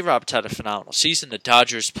Dave Roberts had a phenomenal season, the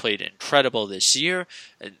Dodgers played incredible this year.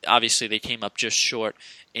 Obviously, they came up just short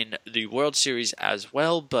in the World Series as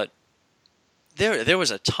well, but there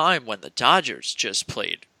was a time when the Dodgers just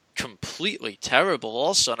played completely terrible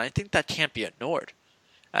also, and I think that can't be ignored.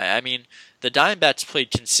 I mean, the Diamondbacks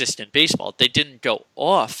played consistent baseball. They didn't go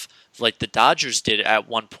off like the Dodgers did at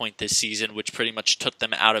one point this season, which pretty much took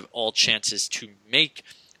them out of all chances to make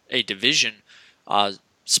a division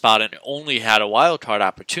spot and only had a wild card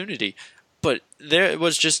opportunity. But there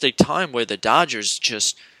was just a time where the Dodgers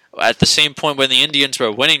just, at the same point when the Indians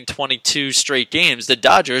were winning 22 straight games, the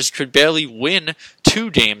Dodgers could barely win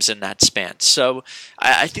 2 games in that span. So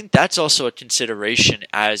I think that's also a consideration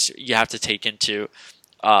as you have to take into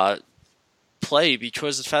play,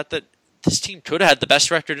 because of the fact that this team could have had the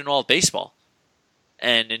best record in all of baseball.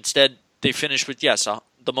 And instead, they finished with,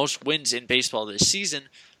 the most wins in baseball this season,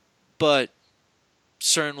 but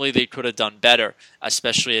certainly they could have done better,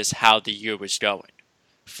 especially as how the year was going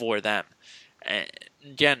for them. And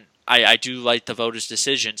again, I do like the voters'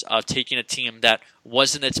 decisions of taking a team that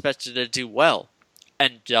wasn't expected to do well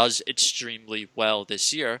and does extremely well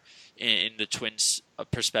this year in the Twins'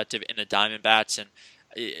 perspective, in the Diamondbacks, and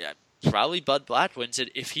probably Bud Blatt wins it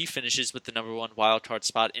if he finishes with the number 1 wildcard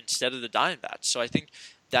spot instead of the Diamondbacks. So I think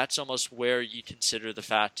that's almost where you consider the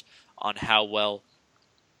fact on how well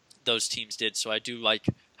those teams did. So I do like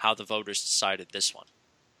how the voters decided this one.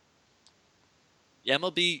 The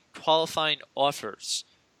MLB qualifying offers.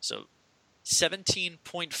 So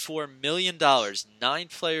 $17.4 million. 9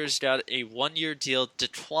 players got a 1-year deal,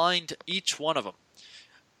 declined each one of them.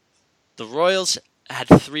 The Royals had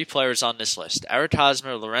 3 players on this list: Eric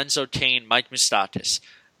Hosmer, Lorenzo Cain, Mike Moustakas.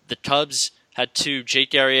 The Cubs had 2,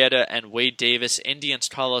 Jake Arrieta and Wade Davis. Indians,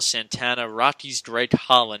 Carlos Santana. Rockies, Greg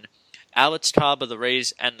Holland. Alex Cobb of the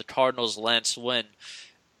Rays, and the Cardinals, Lance Lynn.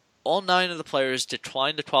 All 9 of the players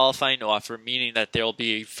declined the qualifying offer, meaning that there will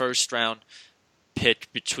be a first-round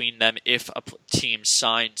pick between them if a team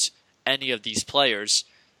signs any of these players.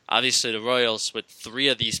 Obviously, the Royals, with 3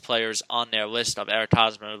 of these players on their list of Eric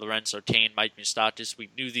Hosmer, Lorenzo Cain, Mike Moustakas, we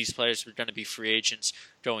knew these players were going to be free agents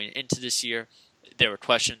going into this year. There were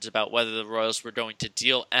questions about whether the Royals were going to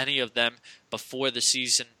deal any of them before the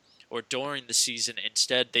season or during the season.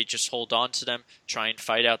 Instead, they just hold on to them, try and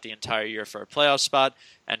fight out the entire year for a playoff spot,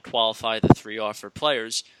 and qualify the 3 offered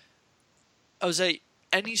players. Jose,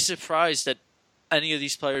 any surprise that any of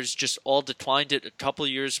these players just all declined it? A couple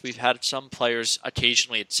of years we've had some players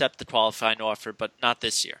occasionally accept the qualifying offer, but not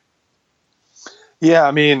this year. Yeah,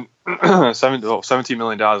 I mean, $17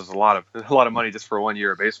 million is a lot of money just for 1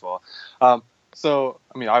 year of baseball. So,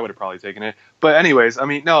 I mean, I would have probably taken it. But anyways,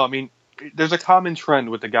 there's a common trend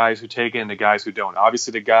with the guys who take it and the guys who don't.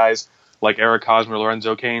 Obviously, the guys like Eric Hosmer,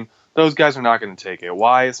 Lorenzo Cain, those guys are not going to take it.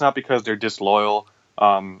 Why? It's not because they're disloyal.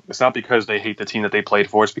 It's not because they hate the team that they played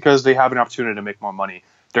for. It's because they have an opportunity to make more money.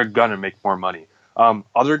 They're going to make more money.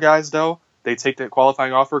 Other guys, though, they take the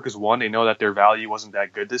qualifying offer because, one, they know that their value wasn't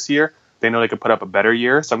that good this year. They know they could put up a better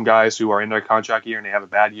year. Some guys who are in their contract year and they have a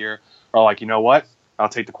bad year are like, you know what? I'll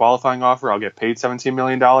take the qualifying offer. I'll get paid $17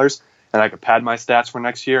 million. And I could pad my stats for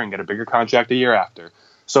next year and get a bigger contract the year after.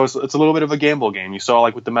 So it's a little bit of a gamble game. You saw,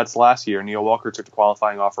 like with the Mets last year, Neil Walker took the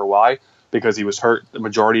qualifying offer. Why? Because he was hurt the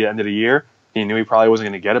majority at the end of the year. He knew he probably wasn't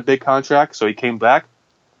going to get a big contract, so he came back,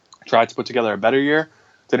 tried to put together a better year.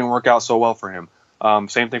 Didn't work out so well for him.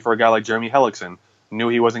 Same thing for a guy like Jeremy Hellickson. Knew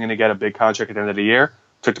he wasn't going to get a big contract at the end of the year.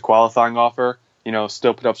 Took the qualifying offer.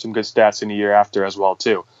 Still put up some good stats in the year after as well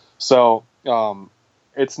too. So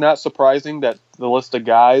it's not surprising that the list of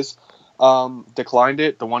guys declined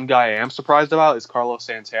it. The one guy I am surprised about is Carlos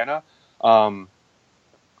Santana. I'm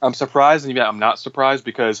surprised, and yet I'm not surprised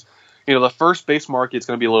because, the first base market is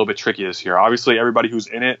going to be a little bit tricky this year. Obviously, everybody who's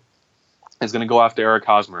in it is going to go after Eric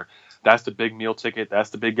Hosmer. That's the big meal ticket. That's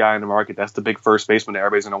the big guy in the market. That's the big first baseman that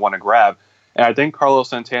everybody's going to want to grab. And I think Carlos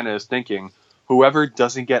Santana is thinking, whoever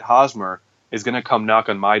doesn't get Hosmer is going to come knock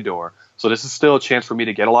on my door. So this is still a chance for me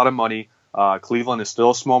to get a lot of money. Cleveland is still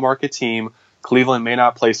a small market team. Cleveland may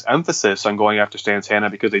not place emphasis on going after Santana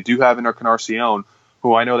because they do have Encarnacion,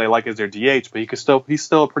 who I know they like as their DH, but he's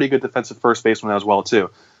still a pretty good defensive first baseman as well too.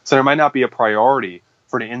 So there might not be a priority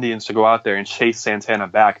for the Indians to go out there and chase Santana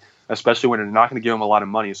back, especially when they're not going to give him a lot of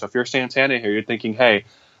money. So if you're Santana here, you're thinking, hey,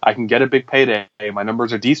 I can get a big payday, my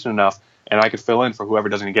numbers are decent enough, and I could fill in for whoever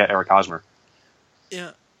doesn't get Eric Hosmer.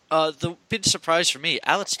 Yeah, the big surprise for me,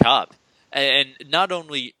 Alex Cobb, and not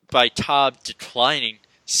only by Cobb declining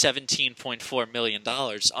 $17.4 million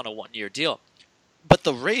on a one-year deal, but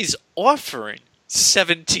the Rays offering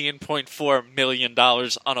 $17.4 million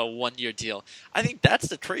on a one-year deal. I think that's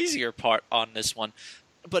the crazier part on this one.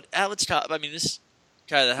 But Alex Cobb, this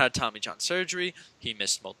guy that had Tommy John surgery, he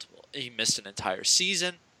missed an entire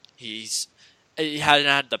season. He hadn't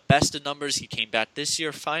had the best of numbers. He came back this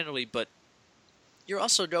year finally, but you're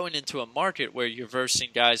also going into a market where you're versing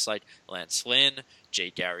guys like Lance Lynn,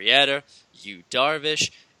 Jake Arrieta, Yu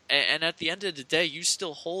Darvish, and at the end of the day, you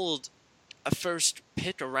still hold a first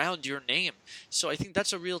pick around your name. So I think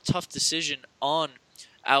that's a real tough decision on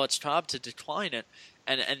Alex Cobb to decline it.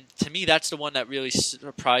 And to me, that's the one that really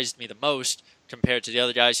surprised me the most compared to the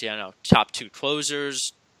other guys. Top two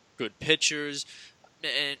closers, good pitchers,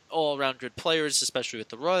 and all-around good players, especially with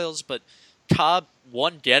the Royals. But Cobb,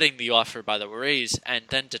 one, getting the offer by the Rays and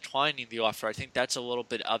then declining the offer, I think that's a little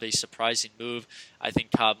bit of a surprising move. I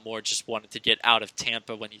think Cobb more just wanted to get out of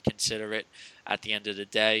Tampa when you consider it at the end of the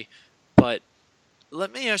day. But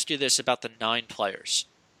let me ask you this about the 9 players.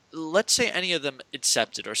 Let's say any of them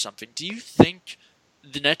accepted or something. Do you think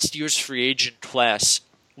the next year's free agent class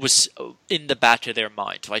was in the back of their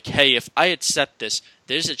mind? Like, hey, if I accept this,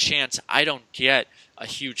 there's a chance I don't get a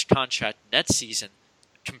huge contract next season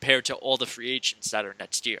compared to all the free agents that are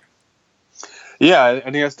next year. Yeah, I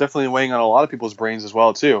think that's definitely weighing on a lot of people's brains as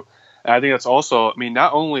well, too. And I think that's also,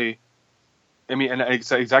 not only... and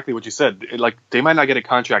it's exactly what you said. They might not get a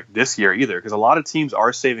contract this year either because a lot of teams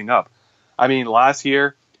are saving up. Last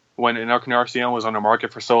year when Encarnacion was on the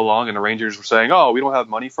market for so long and the Rangers were saying, oh, we don't have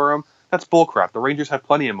money for him, that's bullcrap. The Rangers have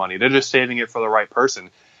plenty of money. They're just saving it for the right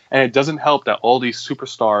person. And it doesn't help that all these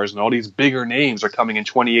superstars and all these bigger names are coming in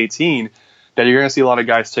 2018 that you're going to see a lot of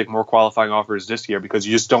guys take more qualifying offers this year because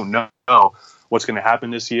you just don't know what's going to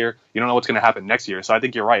happen this year. You don't know what's going to happen next year. So I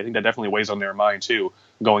think you're right. I think that definitely weighs on their mind, too,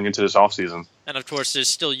 going into this offseason. And, of course, there's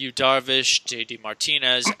still Yu Darvish, J.D.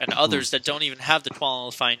 Martinez, and others that don't even have the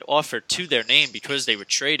qualifying offer to their name because they were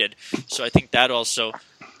traded. So I think that also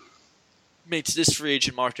makes this free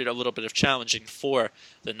agent market a little bit of challenging for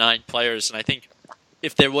the 9 players. And I think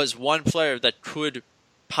if there was one player that could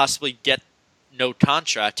possibly get no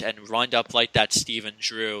contract and wind up like that Stephen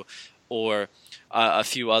Drew or a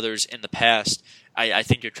few others in the past, I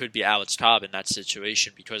think it could be Alex Cobb in that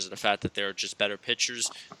situation because of the fact that there are just better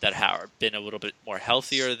pitchers that have been a little bit more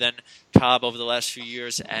healthier than Cobb over the last few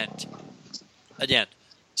years. And again,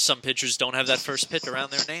 some pitchers don't have that first pick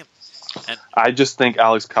around their name. And I just think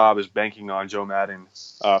Alex Cobb is banking on Joe Madden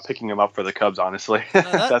picking him up for the Cubs, honestly.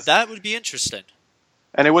 That would be interesting.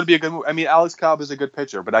 And it would be a good move. Alex Cobb is a good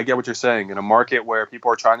pitcher, but I get what you're saying. In a market where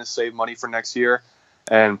people are trying to save money for next year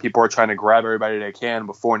and people are trying to grab everybody they can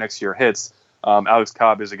before next year hits, Alex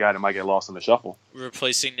Cobb is a guy that might get lost in the shuffle.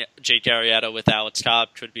 Replacing Jake Arrieta with Alex Cobb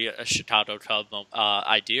could be a Chicago Cub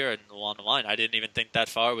idea and along the line. I didn't even think that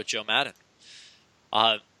far with Joe Madden.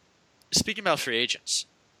 Speaking about free agents,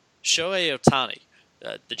 Shohei Ohtani,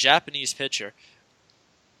 the Japanese pitcher,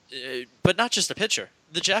 but not just the pitcher,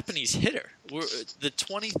 the Japanese hitter, the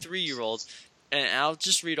 23-year-old, and I'll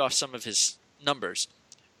just read off some of his numbers.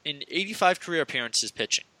 In 85 career appearances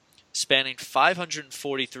pitching, spanning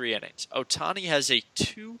 543 innings, Ohtani has a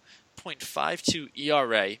 2.52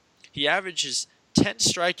 ERA. He averages 10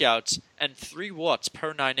 strikeouts and 3 walks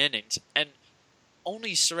per 9 innings, and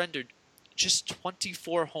only surrendered just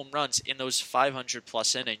 24 home runs in those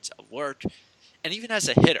 500-plus innings of work. And even as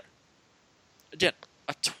a hitter, again,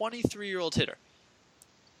 a 23-year-old hitter,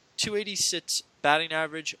 286 batting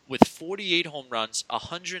average with 48 home runs,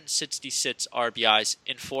 166 RBIs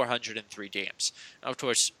in 403 games. Now, of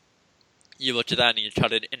course, you look at that and you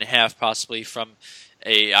cut it in half possibly from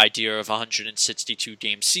a idea of 162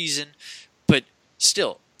 game season, but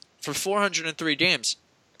still, for 403 games,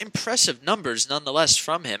 impressive numbers nonetheless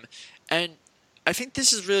from him. And I think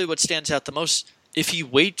this is really what stands out the most. If he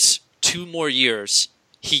waits 2 more years,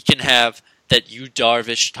 he can have that Yu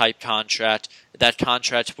Darvish type contract, that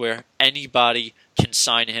contract where anybody can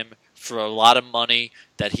sign him for a lot of money,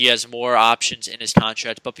 that he has more options in his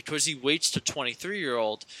contract. But because he waits to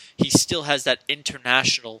 23-year-old, he still has that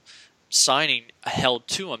international signing held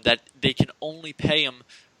to him, that they can only pay him,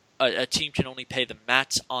 a team can only pay the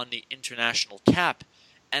max on the international cap.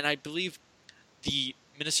 And I believe the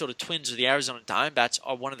Minnesota Twins or the Arizona Diamondbacks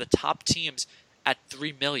are one of the top teams at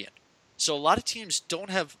 $3 million. So a lot of teams don't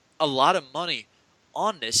have a lot of money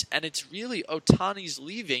on this, and it's really Ohtani's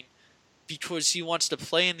leaving because he wants to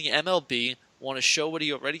play in the MLB, want to show what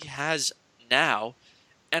he already has now,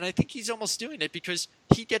 and I think he's almost doing it because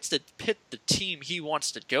he gets to pick the team he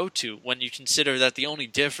wants to go to when you consider that the only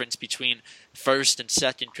difference between first and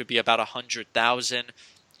second could be about 100,000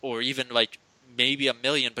 or even like maybe $1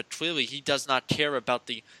 million, but clearly he does not care about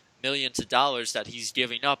the millions of dollars that he's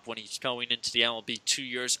giving up when he's going into the MLB 2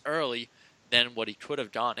 years early than what he could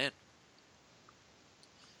have gone in.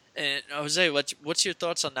 And Jose, what's your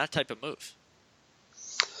thoughts on that type of move?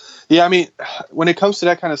 Yeah, I mean, when it comes to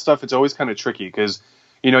that kind of stuff, it's always kind of tricky because,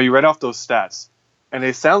 you know, you read off those stats and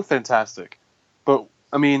they sound fantastic. But,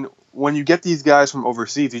 I mean, when you get these guys from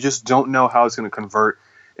overseas, you just don't know how it's going to convert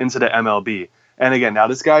into the MLB. And again, now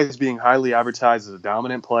this guy is being highly advertised as a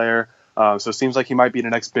dominant player, so it seems like he might be the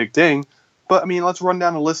next big thing. But, I mean, let's run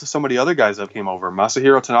down a list of some of the other guys that came over.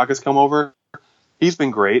 Masahiro Tanaka's come over. He's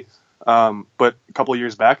been great. But a couple of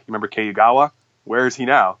years back, you remember Keigawa? Where is he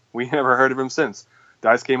now? We never heard of him since.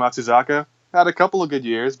 Daisuke Matsuzaka had a couple of good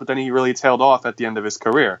years, but then he really tailed off at the end of his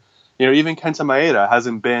career. You know, even Kenta Maeda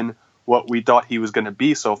hasn't been what we thought he was going to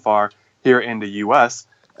be so far here in the U.S.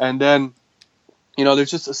 And then, you know, there's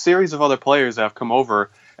just a series of other players that have come over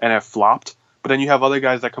and have flopped, but then you have other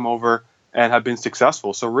guys that come over and have been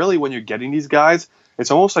successful. So really, when you're getting these guys, it's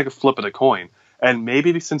almost like a flip of the coin. And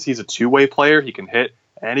maybe since he's a two-way player, he can hit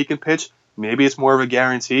and he can pitch, maybe it's more of a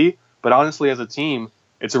guarantee. But honestly, as a team,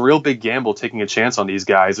 it's a real big gamble taking a chance on these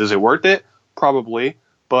guys. Is it worth it? Probably.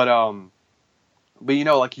 But you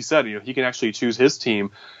know, like you said, you know, he can actually choose his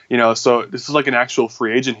team. You know, so this is like an actual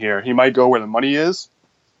free agent here. He might go where the money is,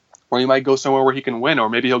 or he might go somewhere where he can win, or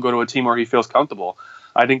maybe he'll go to a team where he feels comfortable.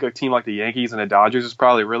 I think a team like the Yankees and the Dodgers is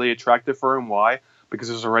probably really attractive for him. Why? Because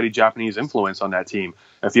there's already Japanese influence on that team.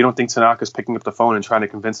 If you don't think Tanaka's picking up the phone and trying to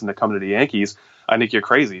convince him to come to the Yankees, I think you're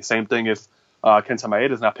crazy. Same thing if Kenta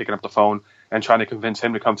Maeda's not picking up the phone and trying to convince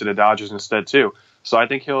him to come to the Dodgers instead too. So I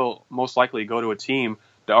think he'll most likely go to a team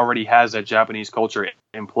that already has that Japanese culture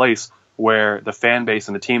in place where the fan base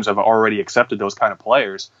and the teams have already accepted those kind of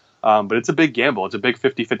players. But it's a big gamble. It's a big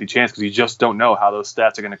 50-50 chance because you just don't know how those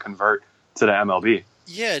stats are going to convert to the MLB.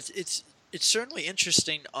 Yeah, it's certainly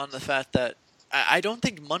interesting on the fact that I don't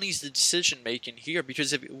think money's the decision-making here,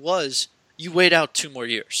 because if it was, you wait out 2 more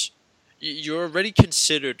years. You're already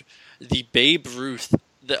considered the Babe Ruth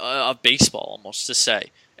of baseball, almost to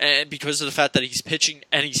say. And because of the fact that he's pitching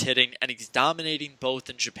and he's hitting and he's dominating both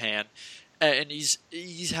in Japan, and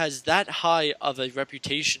he has that high of a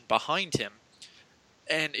reputation behind him.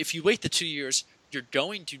 And if you wait the 2 years, you're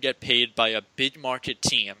going to get paid by a big market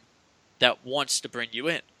team that wants to bring you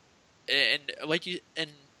in.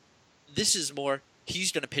 And this is more,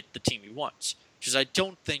 he's going to pick the team he wants. Because I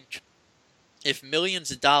don't think, if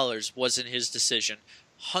millions of dollars wasn't his decision,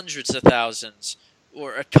 hundreds of thousands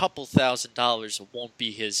or a couple $1,000s won't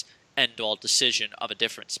be his end-all decision of a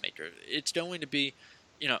difference maker. It's going to be,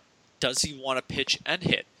 you know, does he want to pitch and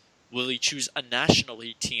hit? Will he choose a National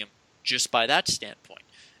League team just by that standpoint?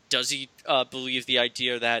 Does he believe the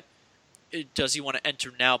idea that, does he want to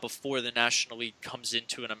enter now before the National League comes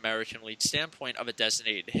into an American League standpoint of a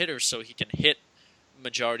designated hitter so he can hit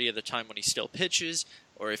majority of the time when he still pitches?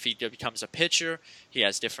 Or if he becomes a pitcher, he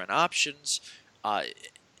has different options.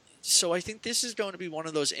 So I think this is going to be one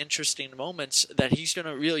of those interesting moments that he's going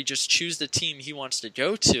to really just choose the team he wants to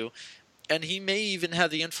go to. And he may even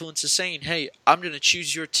have the influence of saying, hey, I'm going to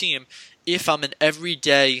choose your team if I'm an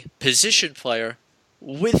everyday position player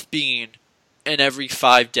with being an every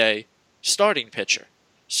 5-day starting pitcher.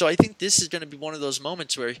 So I think this is going to be one of those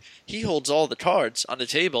moments where he holds all the cards on the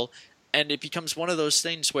table, and it becomes one of those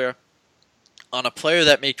things where on a player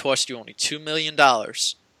that may cost you only $2 million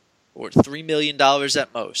or $3 million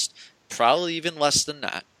at most, probably even less than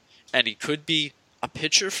that, and he could be a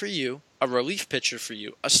pitcher for you, a relief pitcher for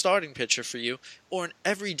you, a starting pitcher for you, or an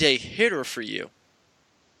everyday hitter for you,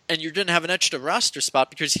 and you're going to have an extra roster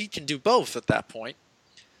spot because he can do both at that point.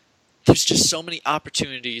 There's just so many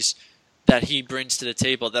opportunities that he brings to the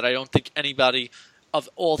table that I don't think anybody of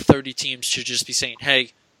all 30 teams should just be saying,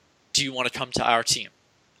 hey, do you want to come to our team?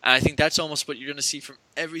 And I think that's almost what you're going to see from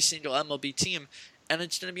every single MLB team. And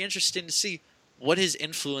it's going to be interesting to see what his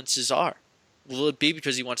influences are. Will it be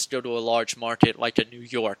because he wants to go to a large market like a New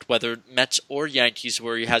York, whether Mets or Yankees,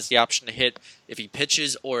 where he has the option to hit if he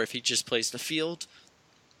pitches or if he just plays the field?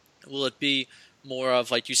 Will it be more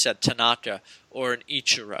of, like you said, Tanaka or an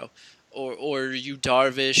Ichiro or Yu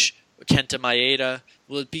Darvish, or Kenta Maeda?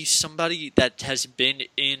 Will it be somebody that has been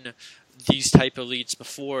in these type of leagues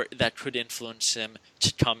before that could influence him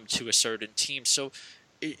to come to a certain team? So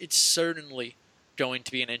it's certainly going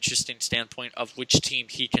to be an interesting standpoint of which team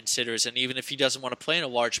he considers, and even if he doesn't want to play in a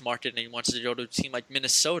large market and he wants to go to a team like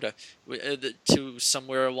Minnesota, to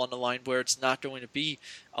somewhere along the line where it's not going to be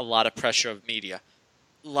a lot of pressure of media.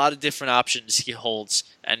 A lot of different options he holds,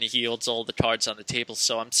 and he holds all the cards on the table.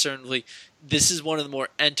 So this is one of the more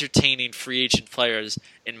entertaining free agent players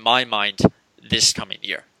in my mind this coming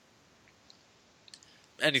year.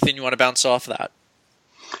 Anything you want to bounce off that?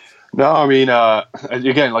 No, I mean,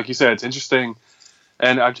 again, like you said, it's interesting.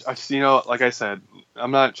 And I like I said, I'm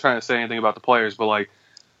not trying to say anything about the players, but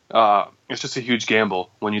it's just a huge gamble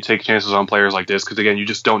when you take chances on players like this, because again, you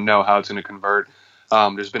just don't know how it's going to convert.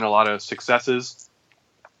 There's been a lot of successes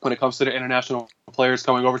when it comes to the international players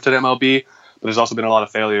coming over to the MLB, but there's also been a lot of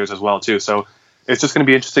failures as well too. So it's just going to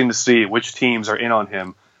be interesting to see which teams are in on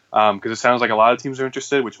him, because it sounds like a lot of teams are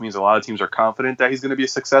interested, which means a lot of teams are confident that he's going to be a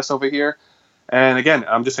success over here. And again,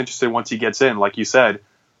 I'm just interested once he gets in, like you said,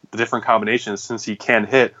 the different combinations, since he can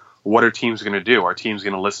hit, what are teams going to do? Are teams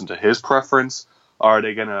going to listen to his preference? Are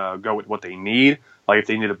they going to go with what they need? Like if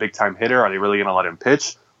they need a big-time hitter, are they really going to let him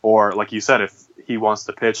pitch? Or like you said, if he wants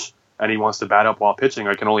to pitch and he wants to bat up while pitching,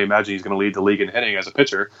 I can only imagine he's going to lead the league in hitting as a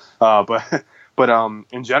pitcher. But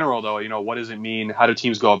in general, though, what does it mean? How do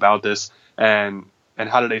teams go about this? And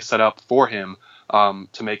how do they set up for him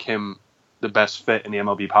to make him the best fit in the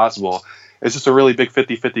MLB possible? It's just a really big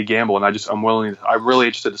 50-50 gamble, and I'm really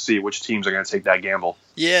interested to see which teams are going to take that gamble.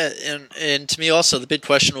 Yeah, and to me also, the big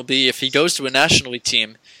question will be if he goes to a National League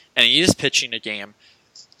team and he is pitching a game,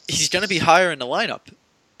 he's going to be higher in the lineup.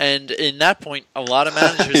 And in that point, a lot of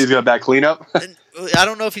managers... He's going to bat cleanup? I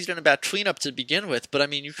don't know if he's going to bat cleanup to begin with, but I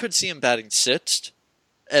mean, you could see him batting sixth,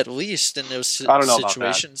 at least in those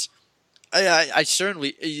situations. I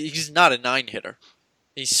certainly... He's not a 9-hitter.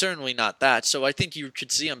 He's certainly not that. So I think you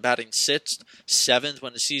could see him batting sixth, seventh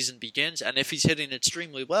when the season begins. And if he's hitting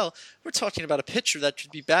extremely well, we're talking about a pitcher that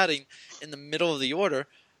could be batting in the middle of the order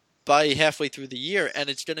by halfway through the year. And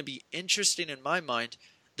it's going to be interesting in my mind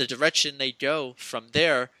the direction they go from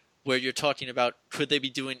there, where you're talking about could they be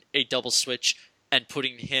doing a double switch and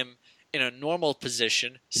putting him in a normal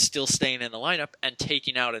position, still staying in the lineup, and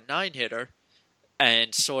taking out a 9-hitter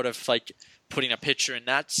and sort of like putting a pitcher in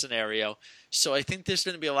that scenario. So I think there's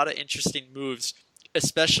going to be a lot of interesting moves,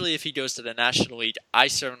 especially if he goes to the National League. I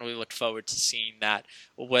certainly look forward to seeing that,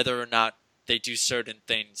 whether or not they do certain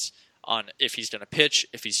things on if he's going to pitch,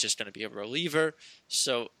 if he's just going to be a reliever.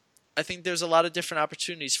 So I think there's a lot of different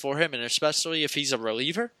opportunities for him, and especially if he's a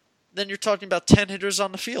reliever, then you're talking about 10 hitters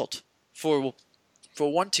on the field for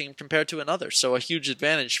one team compared to another. So a huge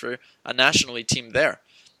advantage for a National League team there.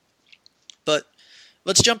 But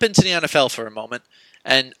let's jump into the NFL for a moment.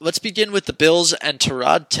 And let's begin with the Bills and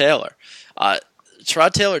Tyrod Taylor.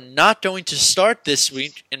 Tyrod Taylor not going to start this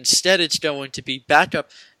week. Instead, it's going to be backup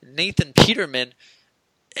Nathan Peterman.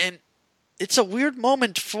 And it's a weird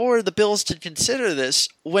moment for the Bills to consider this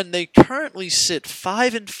when they currently sit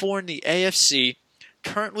 5-4 in the AFC,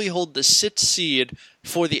 currently hold the 6th seed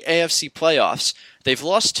for the AFC playoffs. They've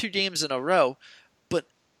lost 2 games in a row, but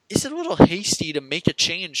is it a little hasty to make a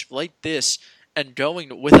change like this and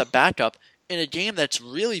going with a backup in a game that's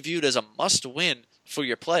really viewed as a must-win for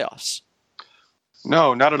your playoffs?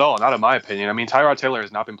 No, not at all. Not in my opinion. I mean, Tyrod Taylor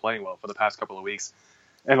has not been playing well for the past couple of weeks.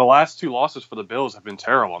 And the last 2 losses for the Bills have been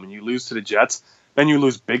terrible. I mean, you lose to the Jets, then you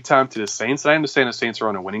lose big time to the Saints. And I understand the Saints are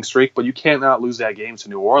on a winning streak, but you can't not lose that game to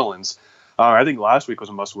New Orleans. I think last week was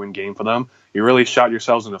a must-win game for them. You really shot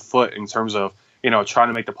yourselves in the foot in terms of, trying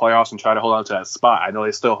to make the playoffs and try to hold on to that spot. I know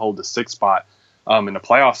they still hold the 6th spot in the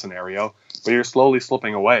playoff scenario, but you're slowly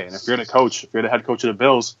slipping away. And if you're the head coach of the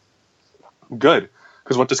Bills, good.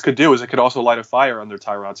 Because what this could do is it could also light a fire under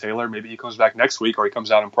Tyrod Taylor. Maybe he comes back next week or he comes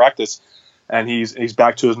out in practice and he's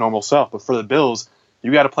back to his normal self. But for the Bills,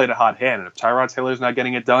 you got to play the hot hand. And if Tyrod Taylor's not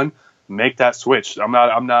getting it done, make that switch. I'm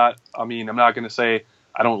not going to say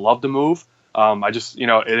I don't love the move. I just,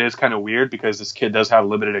 it is kind of weird because this kid does have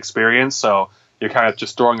limited experience. So you're kind of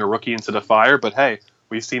just throwing a rookie into the fire. But hey,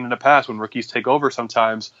 we've seen in the past when rookies take over,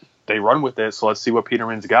 sometimes they run with it. So let's see what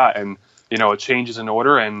Peterman's got. And, a change is in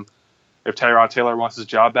order. And if Tyrod Taylor wants his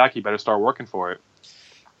job back, he better start working for it.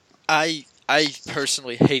 I I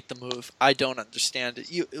personally hate the move. I don't understand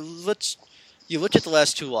it. You look at the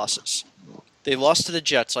last two losses. They lost to the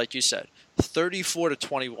Jets, like you said,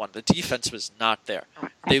 34-21. The defense was not there.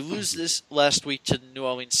 They lose this last week to the New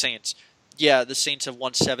Orleans Saints. Yeah, the Saints have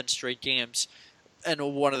won 7 straight games and are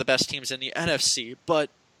one of the best teams in the NFC, but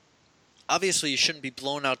obviously you shouldn't be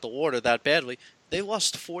blown out the water that badly. They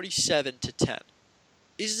lost 47-10.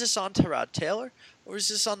 Is this on Tyrod Taylor, or is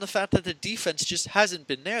this on the fact that the defense just hasn't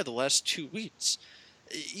been there the last 2 weeks?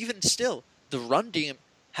 Even still, the run game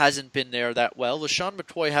hasn't been there that well. LeSean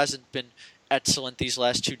McCoy hasn't been excellent these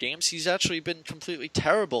last 2 games. He's actually been completely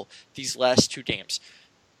terrible these last 2 games.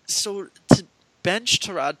 So to bench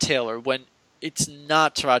Tyrod Taylor when it's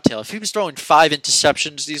not Tyrod Taylor, if he was throwing 5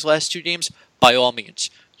 interceptions these last 2 games, by all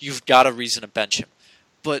means, you've got a reason to bench him.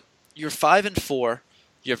 But you're 5-4,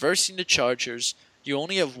 you're versing the Chargers, you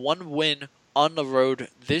only have 1 win on the road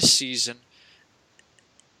this season,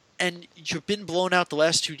 and you've been blown out the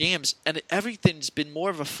last 2 games, and everything's been more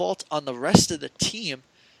of a fault on the rest of the team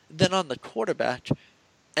than on the quarterback.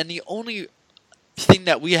 And the only thing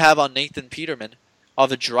that we have on Nathan Peterman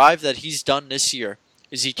of a drive that he's done this year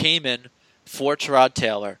is he came in for Tyrod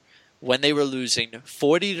Taylor when they were losing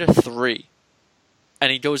 40-3,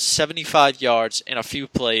 and he goes 75 yards in a few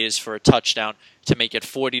plays for a touchdown to make it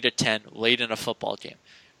 40-10 late in a football game.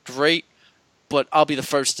 Great, but I'll be the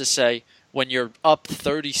first to say, when you're up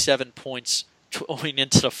 37 points going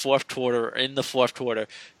into the fourth quarter,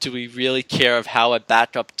 do we really care of how a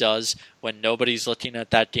backup does when nobody's looking at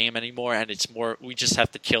that game anymore, and it's more, we just have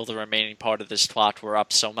to kill the remaining part of this clock, we're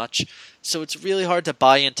up so much. So it's really hard to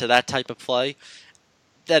buy into that type of play,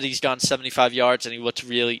 that he's gone 75 yards and he looked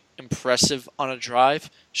really impressive on a drive.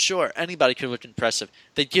 Sure, anybody could look impressive.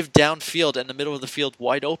 They give downfield in the middle of the field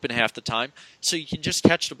wide open half the time, so you can just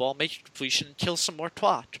catch the ball, make a completion, and kill some more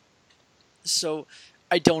clock. So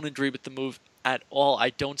I don't agree with the move at all.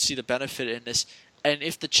 I don't see the benefit in this. And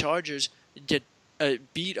if the Chargers did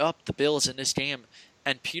beat up the Bills in this game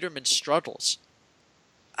and Peterman struggles,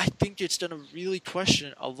 I think it's going to really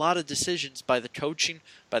question a lot of decisions by the coaching,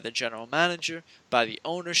 by the general manager, by the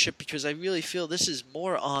ownership, because I really feel this is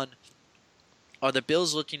more on, are the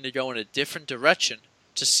Bills looking to go in a different direction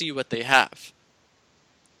to see what they have?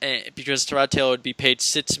 And because Tyrod Taylor would be paid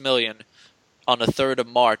 $6 million on the 3rd of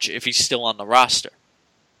March if he's still on the roster.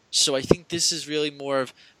 So I think this is really more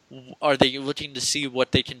of, are they looking to see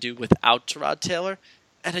what they can do without Tyrod Taylor?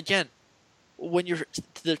 And again, when you're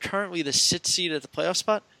currently the 6th seed at the playoff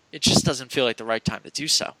spot, it just doesn't feel like the right time to do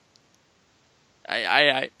so.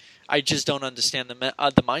 I just don't understand the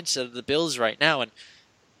mindset of the Bills right now, and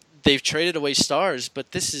they've traded away stars,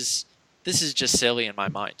 but this is just silly in my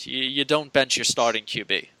mind. You don't bench your starting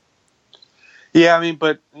QB. Yeah, I mean,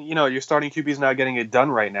 but, your starting QB is not getting it done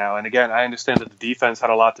right now. And again, I understand that the defense had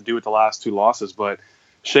a lot to do with the last 2 losses, but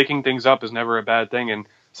shaking things up is never a bad thing. And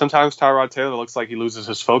sometimes Tyrod Taylor looks like he loses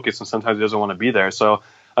his focus, and sometimes he doesn't want to be there. So,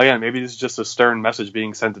 again, maybe this is just a stern message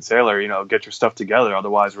being sent to Taylor, get your stuff together.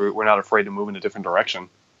 Otherwise, we're not afraid to move in a different direction.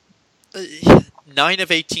 9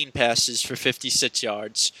 of 18 passes for 56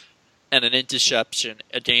 yards and an interception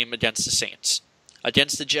a game against the Saints.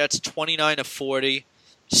 Against the Jets, 29 of 40.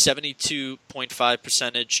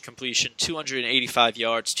 72.5% completion, 285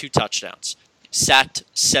 yards, 2 touchdowns. Sacked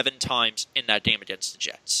 7 times in that game against the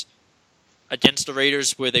Jets. Against the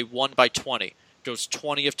Raiders, where they won by 20, goes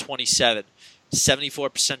 20 of 27,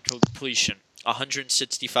 74% completion,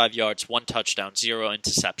 165 yards, 1 touchdown, 0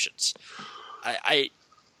 interceptions. I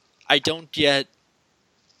don't get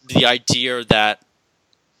the idea that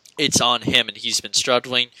it's on him and he's been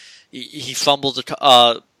struggling. He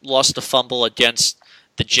lost a fumble against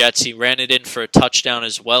the Jets. He ran it in for a touchdown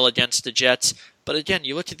as well against the Jets. But again,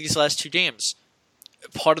 you look at these last 2 games.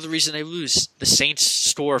 Part of the reason they lose, the Saints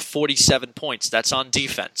score 47 points. That's on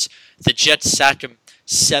defense. The Jets sack him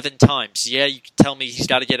 7 times. Yeah, you can tell me he's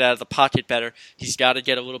got to get out of the pocket better. He's got to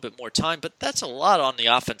get a little bit more time. But that's a lot on the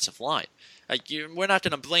offensive line. We're not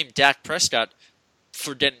going to blame Dak Prescott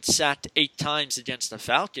for getting sacked 8 times against the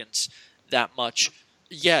Falcons that much.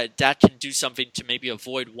 Yeah, that can do something to maybe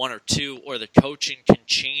avoid 1 or 2, or the coaching can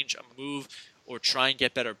change a move or try and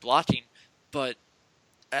get better blocking. But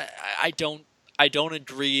I don't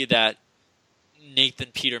agree that Nathan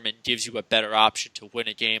Peterman gives you a better option to win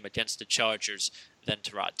a game against the Chargers than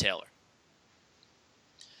Tyrod Taylor.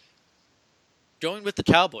 Going with the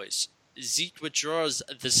Cowboys, Zeke withdraws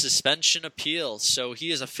the suspension appeal, so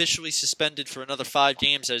he is officially suspended for another 5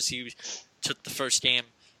 games as he took the first game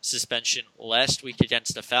suspension last week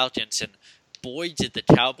against the Falcons, and boy did the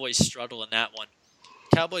Cowboys struggle in that one.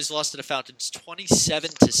 Cowboys lost to the Falcons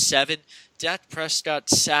 27-7. Dak Prescott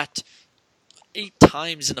sacked 8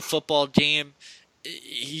 times in a football game.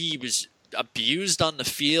 He was abused on the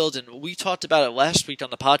field, and we talked about it last week on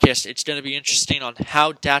the podcast. It's going to be interesting on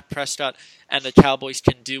how Dak Prescott and the Cowboys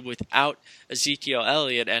can do without Ezekiel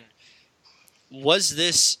Elliott, and was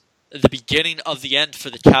this the beginning of the end for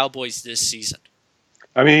the Cowboys this season?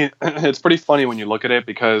 I mean, it's pretty funny when you look at it,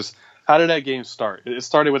 because how did that game start? It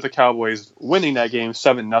started with the Cowboys winning that game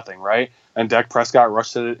 7-0, right? And Dak Prescott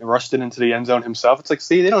rushed it into the end zone himself. It's like,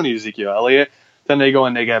 see, they don't need Ezekiel Elliott. Then they go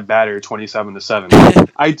and they get battered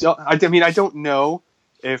 27-7. I don't know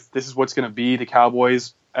if this is what's going to be the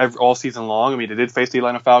Cowboys all season long. I mean, they did face the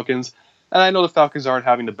Atlanta Falcons, and I know the Falcons aren't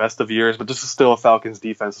having the best of years, but this is still a Falcons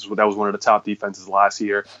defense. That was one of the top defenses last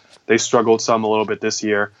year. They struggled some a little bit this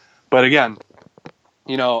year, but again,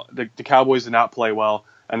 the Cowboys did not play well,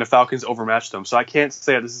 and the Falcons overmatched them. So I can't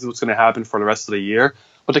say that this is what's going to happen for the rest of the year,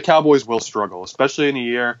 but the Cowboys will struggle, especially in a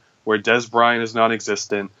year where Dez Bryant is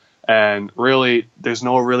non-existent, and really there's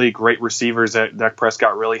no really great receivers that Dak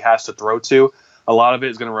Prescott really has to throw to. A lot of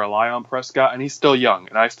it is going to rely on Prescott, and he's still young,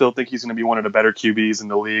 and I still think he's going to be one of the better QBs in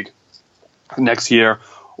the league next year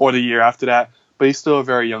or the year after that, but he's still a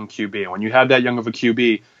very young QB, and when you have that young of a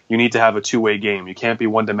QB, you need to have a two-way game. You can't be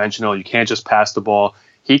one-dimensional. You can't just pass the ball.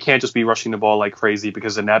 He can't just be rushing the ball like crazy,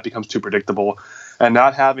 because then that becomes too predictable. And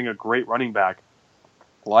not having a great running back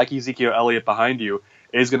like Ezekiel Elliott behind you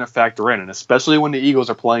is going to factor in, and especially when the Eagles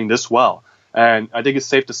are playing this well. And I think it's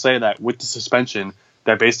safe to say that with the suspension,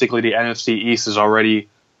 that basically the NFC East is already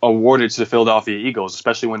awarded to the Philadelphia Eagles,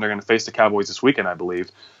 especially when they're going to face the Cowboys this weekend, I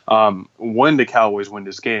believe. When the Eagles win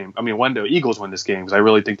this game, because I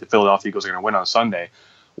really think the Philadelphia Eagles are going to win on Sunday.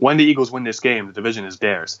 When the Eagles win this game, the division is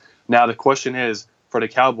theirs. Now, the question is, for the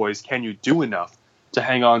Cowboys, can you do enough to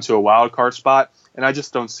hang on to a wild card spot? And I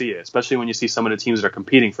just don't see it, especially when you see some of the teams that are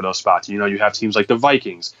competing for those spots. You have teams like the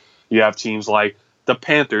Vikings. You have teams like the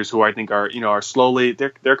Panthers, who I think are slowly,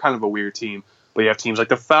 they're kind of a weird team. But you have teams like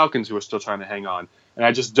the Falcons who are still trying to hang on. And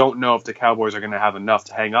I just don't know if the Cowboys are going to have enough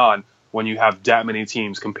to hang on when you have that many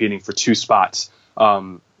teams competing for two spots,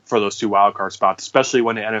 for those two wild card spots, especially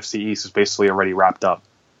when the NFC East is basically already wrapped up.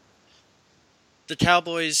 The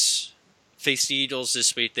Cowboys face the Eagles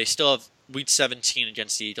this week. They still have Week 17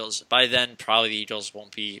 against the Eagles. By then, probably the Eagles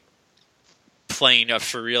won't be playing a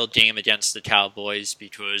for-real game against the Cowboys,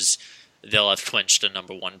 because they'll have clinched a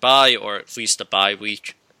number 1 bye, or at least a bye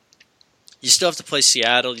week. You still have to play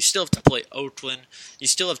Seattle. You still have to play Oakland. You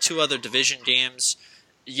still have 2 other division games.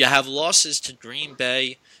 You have losses to Green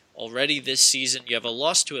Bay already this season. You have a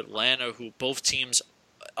loss to Atlanta, who both teams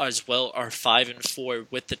as well are 5-4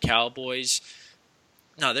 with the Cowboys.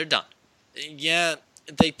 No, they're done. Yeah,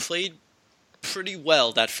 they played pretty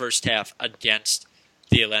well that first half against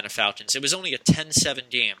the Atlanta Falcons. It was only a 10-7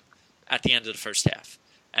 game at the end of the first half.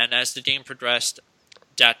 And as the game progressed,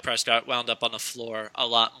 Dak Prescott wound up on the floor a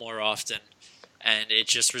lot more often, and it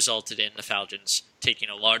just resulted in the Falcons taking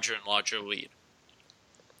a larger and larger lead.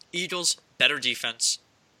 Eagles, better defense.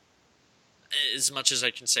 As much as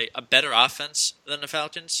I can say, a better offense than the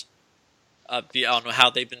Falcons. On how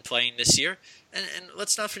they've been playing this year. And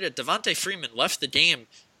let's not forget, Devontae Freeman left the game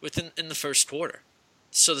in the first quarter.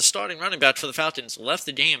 So the starting running back for the Falcons left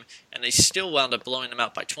the game, and they still wound up blowing them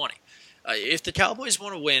out by 20. If the Cowboys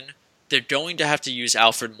want to win, they're going to have to use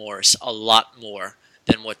Alfred Morris a lot more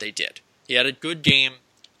than what they did. He had a good game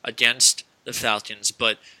against the Falcons,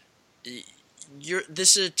 but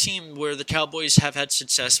this is a team where the Cowboys have had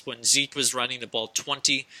success when Zeke was running the ball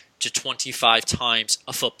 20 to 25 times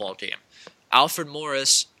a football game. Alfred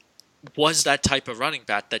Morris was that type of running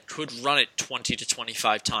back that could run it 20 to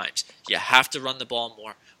 25 times. You have to run the ball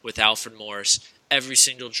more with Alfred Morris every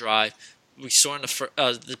single drive. We saw in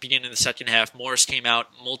the beginning of the second half, Morris came out,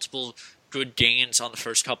 multiple good gains on the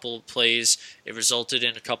first couple of plays. It resulted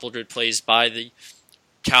in a couple of good plays by the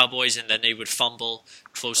Cowboys, and then they would fumble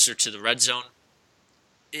closer to the red zone.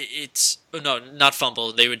 Not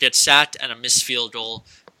fumble. They would get sacked, and a missed field goal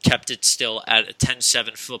kept it still at a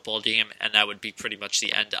 10-7 football game, and that would be pretty much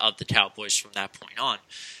the end of the Cowboys from that point on.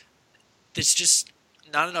 It's just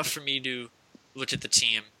not enough for me to look at the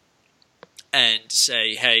team and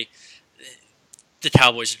say, hey, the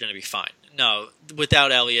Cowboys are going to be fine. No,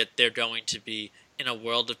 without Elliott, they're going to be in a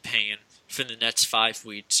world of pain for the next 5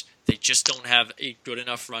 weeks. They just don't have a good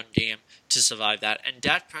enough run game to survive that. And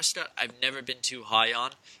Dak Prescott, I've never been too high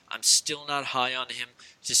on. I'm still not high on him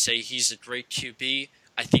to say he's a great QB.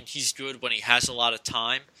 I think he's good when he has a lot of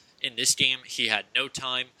time. In this game, he had no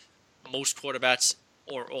time. Most quarterbacks,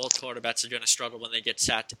 or all quarterbacks, are going to struggle when they get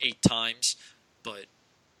sacked 8 times. But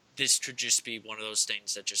this could just be one of those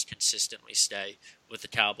things that just consistently stay with the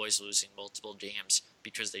Cowboys losing multiple games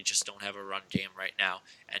because they just don't have a run game right now,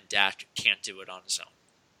 and Dak can't do it on his own.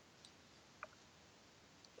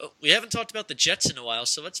 Well, we haven't talked about the Jets in a while,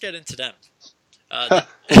 so let's get into them.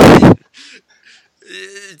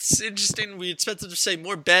 It's interesting. We expected to say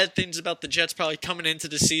more bad things about the Jets probably coming into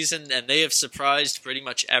the season, and they have surprised pretty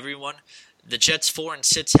much everyone. The Jets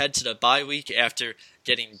 4-6 head to the bye week after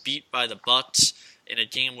getting beat by the Bucs in a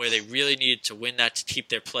game where they really needed to win that to keep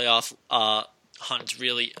their playoff hunt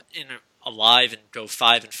really alive and go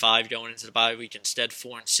 5-5 going into the bye week. Instead,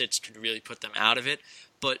 4-6 could really put them out of it.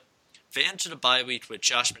 But they enter the bye week with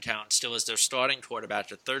Josh McCown still as their starting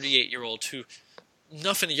quarterback, a 38-year-old who,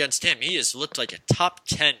 nothing against him, he has looked like a top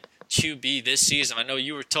 10 QB this season. I know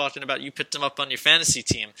you were talking about, you picked him up on your fantasy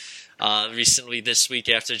team recently this week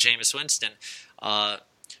after Jameis Winston.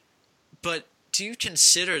 But do you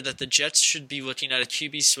consider that the Jets should be looking at a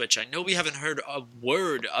QB switch? I know we haven't heard a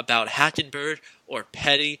word about Hackenberg or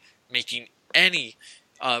Petty making any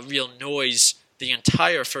real noise the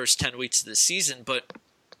entire first 10 weeks of the season, but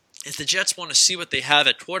if the Jets want to see what they have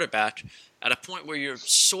at quarterback, at a point where you're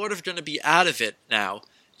sort of going to be out of it now,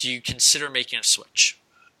 do you consider making a switch?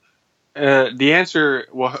 The answer,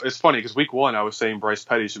 well, it's funny because week 1 I was saying Bryce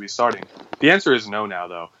Petty should be starting. The answer is no now,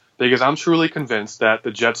 though, because I'm truly convinced that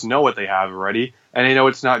the Jets know what they have already, and they know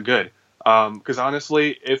it's not good. Because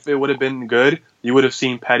honestly, if it would have been good, you would have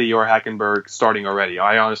seen Petty or Hackenberg starting already.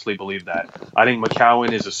 I honestly believe that. I think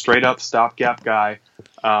McCown is a straight-up stopgap guy,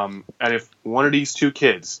 and if one of these two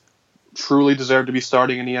kids truly deserved to be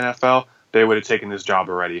starting in the NFL, they would have taken this job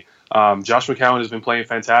already. Josh McCown has been playing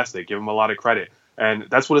fantastic. Give him a lot of credit. And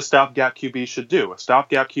that's what a stopgap QB should do. A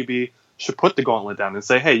stopgap QB should put the gauntlet down and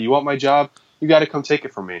say, hey, you want my job? You got to come take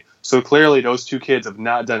it from me. So clearly those two kids have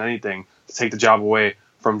not done anything to take the job away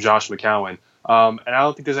from Josh McCown. And I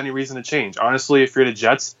don't think there's any reason to change. Honestly, if you're the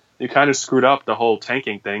Jets, you kind of screwed up the whole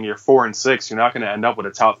tanking thing. You're 4-6. You're not going to end up with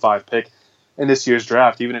a top 5 pick in this year's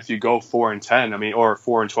draft, even if you go 4-10, or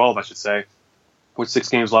 4-12, I should say, with 6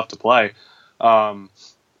 games left to play.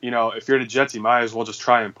 If you're the Jets, you might as well just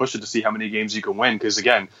try and push it to see how many games you can win. Because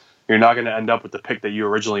again, you're not going to end up with the pick that you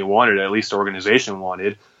originally wanted, at least the organization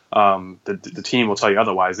wanted. The team will tell you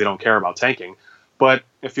otherwise. They don't care about tanking. But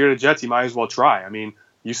if you're the Jets, you might as well try. I mean,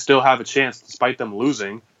 you still have a chance, despite them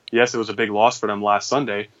losing. Yes, it was a big loss for them last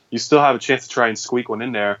Sunday. You still have a chance to try and squeak one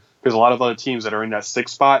in there, because a lot of other teams that are in that 6th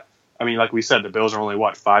spot, I mean, like we said, the Bills are only,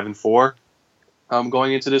 5-4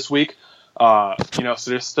 going into this week. So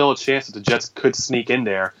there's still a chance that the Jets could sneak in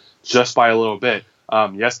there just by a little bit.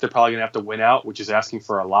 Yes, they're probably going to have to win out, which is asking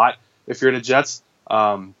for a lot if you're the Jets,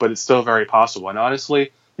 but it's still very possible. And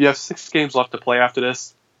honestly, you have 6 games left to play after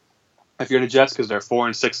this. If you're the Jets, because they're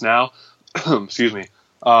 4-6 now, excuse me,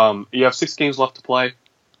 you have 6 games left to play.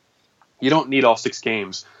 You don't need all 6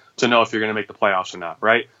 games to know if you're going to make the playoffs or not,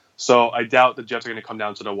 right? So I doubt the Jets are going to come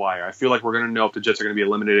down to the wire. I feel like we're going to know if the Jets are going to be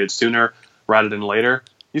eliminated sooner rather than later.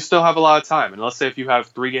 You still have a lot of time. And let's say if you have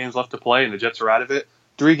 3 games left to play and the Jets are out of it,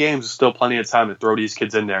 3 games is still plenty of time to throw these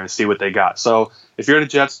kids in there and see what they got. So if you're the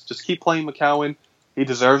Jets, just keep playing McCown. He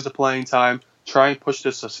deserves the playing time. Try and push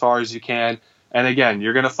this as far as you can. And again,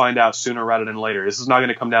 you're going to find out sooner rather than later. This is not going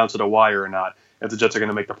to come down to the wire or not if the Jets are going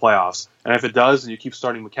to make the playoffs. And if it does, then you keep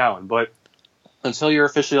starting McCown. But until you're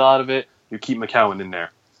officially out of it, you keep McCown in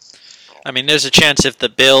there. I mean, there's a chance if the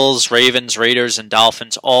Bills, Ravens, Raiders, and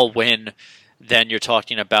Dolphins all win, then you're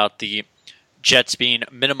talking about the Jets being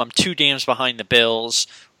minimum 2 games behind the Bills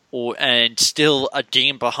and still a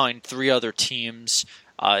game behind 3 other teams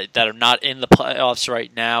that are not in the playoffs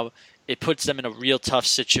right now. It puts them in a real tough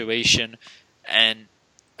situation. And,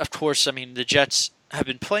 of course, I mean, the Jets have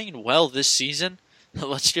been playing well this season.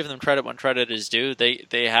 Let's give them credit when credit is due.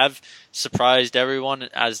 They have surprised everyone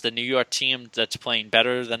as the New York team that's playing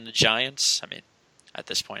better than the Giants. I mean, at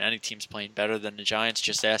this point, any team's playing better than the Giants.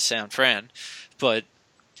 Just ask San Fran. But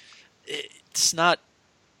it's not...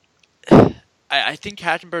 I think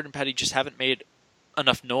Hackenberg and Petty just haven't made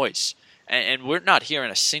enough noise. And we're not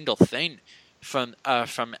hearing a single thing from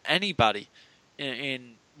anybody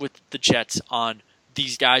with the Jets on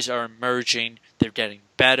these guys are emerging, they're getting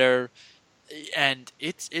better, and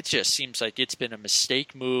it just seems like it's been a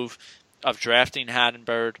mistake move of drafting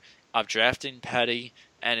Hackenberg, of drafting Petty,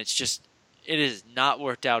 and it has not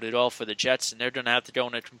worked out at all for the Jets, and they're going to have to go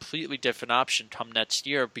in a completely different option come next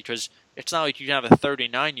year, because it's not like you can have a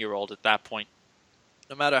 39-year-old at that point.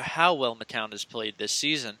 No matter how well McCown has played this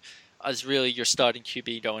season, as really your starting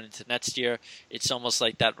QB going into next year, it's almost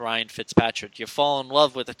like that Ryan Fitzpatrick. You fall in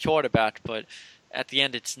love with a quarterback, but at the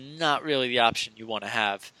end, it's not really the option you want to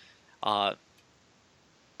have.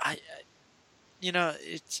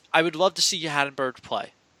 I would love to see Hattenberg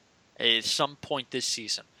play at some point this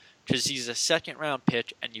season because he's a second-round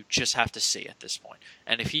pick, and you just have to see at this point.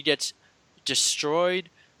 And if he gets destroyed,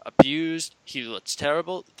 abused, he looks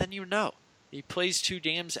terrible, then he plays 2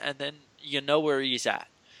 games, and then you know where he's at,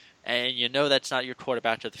 and you know that's not your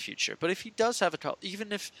quarterback of the future. But if he does have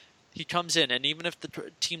even if he comes in, and even if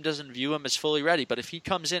the team doesn't view him as fully ready, but if he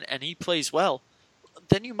comes in and he plays well,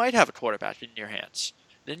 then you might have a quarterback in your hands.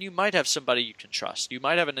 Then you might have somebody you can trust. You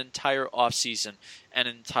might have an entire offseason and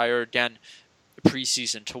an entire, again,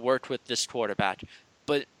 preseason to work with this quarterback.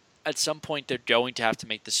 But at some point, they're going to have to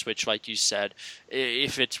make the switch, like you said.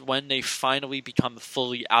 If it's when they finally become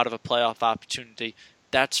fully out of a playoff opportunity,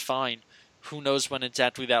 that's fine. Who knows when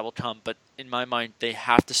exactly that will come, but in my mind, they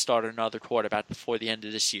have to start another quarterback before the end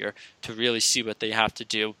of this year to really see what they have to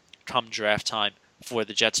do come draft time for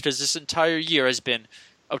the Jets. Because this entire year has been,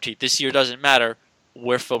 okay, this year doesn't matter.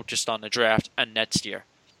 We're focused on the draft and next year.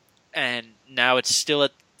 And now it's still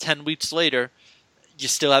at 10 weeks later. You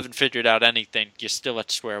still haven't figured out anything. You're still at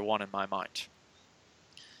square one in my mind.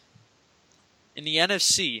 In the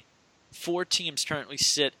NFC, 4 teams currently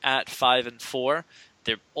sit at 5-4.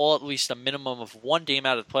 They're all at least a minimum of 1 game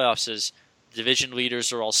out of the playoffs. As division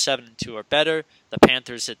leaders are all 7-2 or better. The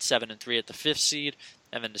Panthers at 7-3 at the 5th seed,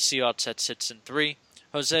 and then the Seahawks at 6-3.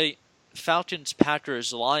 Jose, Falcons,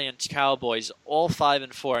 Packers, Lions, Cowboys, all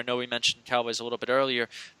 5-4. I know we mentioned Cowboys a little bit earlier,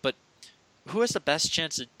 but who has the best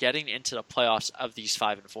chance of getting into the playoffs of these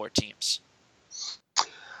 5-4 teams?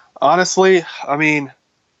 Honestly, I mean,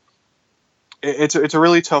 it's a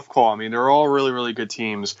really tough call. I mean, they're all really, really good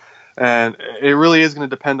teams, and it really is going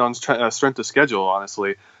to depend on strength of schedule,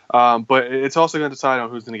 honestly. But it's also going to decide on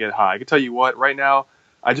who's going to get high. I can tell you what, right now,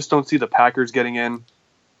 I just don't see the Packers getting in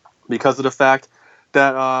because of the fact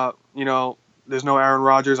that, there's no Aaron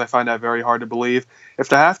Rodgers. I find that very hard to believe.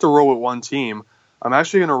 If I have to roll with one team, I'm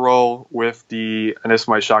actually going to roll with and this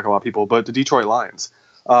might shock a lot of people, but the Detroit Lions.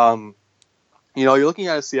 You're looking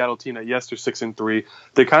at a Seattle team that, yes, they're 6-3.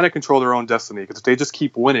 They kind of control their own destiny because if they just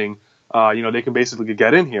keep winning, they can basically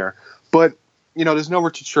get in here. But, there's no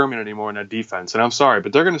Richard Sherman anymore in that defense. And I'm sorry,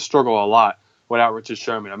 but they're going to struggle a lot without Richard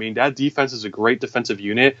Sherman. I mean, that defense is a great defensive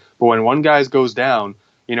unit, but when one guy goes down,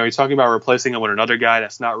 you're talking about replacing him with another guy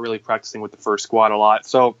that's not really practicing with the first squad a lot.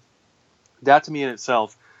 So that, to me, in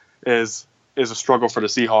itself is a struggle for the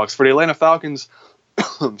Seahawks. For the Atlanta Falcons,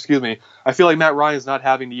 excuse me, I feel like Matt Ryan's not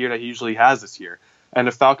having the year that he usually has this year. And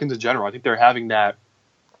the Falcons in general, I think they're having that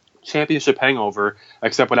championship hangover,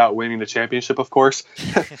 except without winning the championship, of course.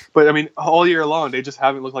 But, I mean, all year long, they just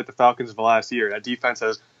haven't looked like the Falcons of the last year. That defense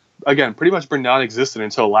has, again, pretty much been non-existent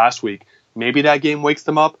until last week. Maybe that game wakes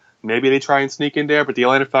them up. Maybe they try and sneak in there, but the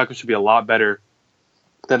Atlanta Falcons should be a lot better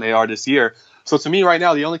than they are this year. So to me right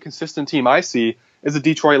now, the only consistent team I see is the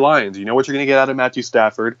Detroit Lions. You know what you're going to get out of Matthew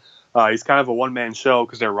Stafford. He's kind of a one-man show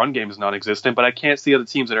because their run game is non-existent, but I can't see other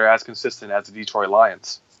teams that are as consistent as the Detroit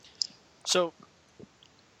Lions. So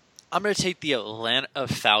I'm going to take the Atlanta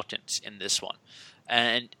Falcons in this one.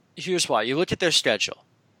 And here's why. You look at their schedule.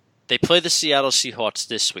 They play the Seattle Seahawks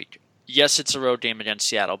this week. Yes, it's a road game against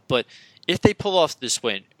Seattle, but if they pull off this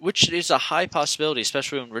win, which is a high possibility,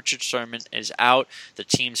 especially when Richard Sherman is out, the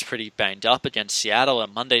team's pretty banged up against Seattle, a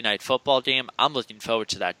Monday Night Football game. I'm looking forward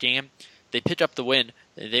to that game. They pick up the win.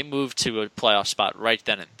 They move to a playoff spot right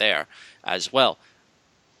then and there as well.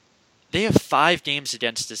 They have 5 games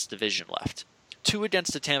against this division left. 2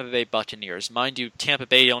 against the Tampa Bay Buccaneers. Mind you, Tampa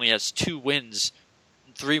Bay only has 3 wins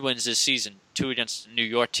this season. 2 against the New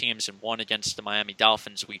York teams and 1 against the Miami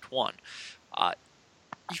Dolphins week 1.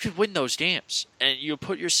 You could win those games, and you'll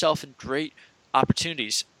put yourself in great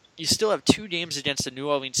opportunities. You still have 2 games against the New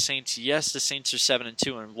Orleans Saints. Yes, the Saints are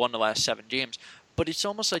 7-2 and won the last 7 games, but it's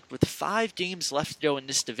almost like with 5 games left to go in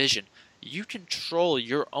this division, you control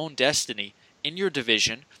your own destiny in your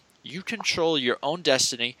division. You control your own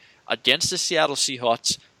destiny against the Seattle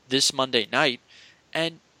Seahawks this Monday night,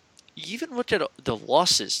 and you even look at the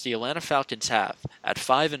losses the Atlanta Falcons have at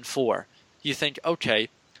 5-4. You think, okay,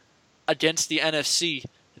 against the NFC,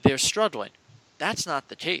 they're struggling. That's not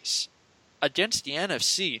the case. Against the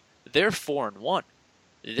NFC, they're 4-1.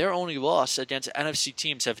 Their only loss against NFC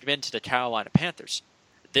teams have been to the Carolina Panthers.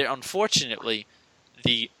 Unfortunately,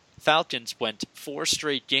 the Falcons went 4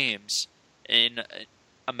 straight games in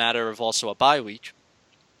a matter of also a bye week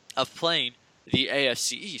of playing the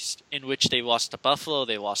AFC East, in which they lost to Buffalo,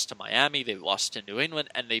 they lost to Miami, they lost to New England,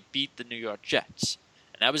 and they beat the New York Jets.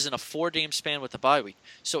 And that was in a 4-game span with the bye week.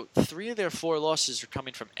 So 3 of their 4 losses are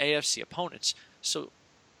coming from AFC opponents. So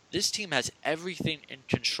this team has everything in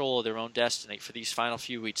control of their own destiny for these final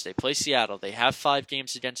few weeks. They play Seattle. They have 5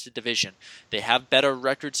 games against the division. They have better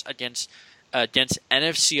records against against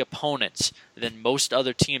NFC opponents than most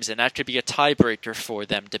other teams, and that could be a tiebreaker for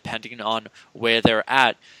them depending on where they're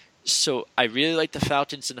at. So I really like the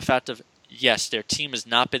Falcons in the fact of, yes, their team has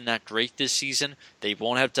not been that great this season. They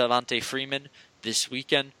won't have Devontae Freeman this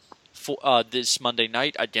weekend, this Monday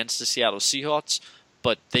night against the Seattle Seahawks,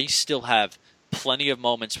 but they still have plenty of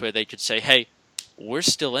moments where they could say, hey, we're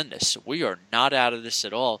still in this. We are not out of this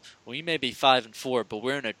at all. We may be 5-4, but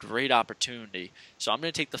we're in a great opportunity. So I'm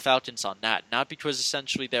going to take the Falcons on that. Not because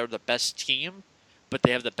essentially they're the best team, but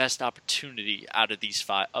they have the best opportunity out of these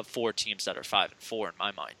four teams that are 5-4 in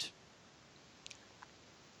my mind.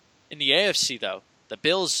 In the AFC, though, the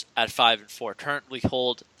Bills at 5-4 currently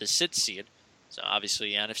hold the 6th seed. So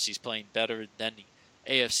obviously the NFC is playing better than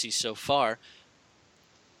the AFC so far,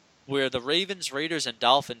 where the Ravens, Raiders, and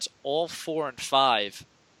Dolphins, all 4-5,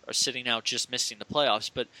 are sitting out just missing the playoffs.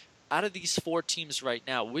 But out of these four teams right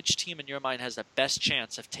now, which team in your mind has the best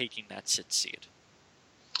chance of taking that 6th seed?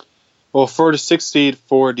 Well, for the 6th seed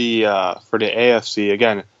for the AFC,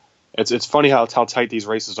 again, it's funny how tight these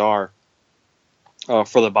races are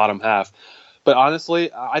for the bottom half. But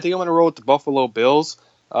honestly, I think I'm going to roll with the Buffalo Bills,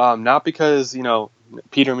 not because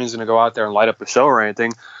Peterman's going to go out there and light up a show or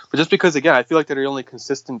anything, but just because, again, I feel like they're the only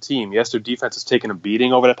consistent team. Yes, their defense has taken a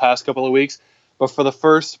beating over the past couple of weeks, but for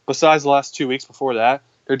the besides the last 2 weeks before that,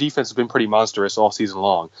 their defense has been pretty monstrous all season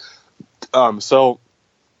long. So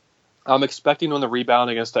I'm expecting on the rebound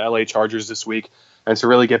against the LA Chargers this week and to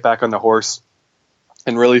really get back on the horse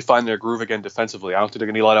and really find their groove again defensively. I don't think they're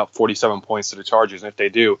going to let up 47 points to the Chargers, and if they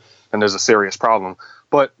do, then there's a serious problem.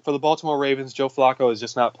 But for the Baltimore Ravens, Joe Flacco has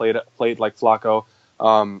just not played like Flacco.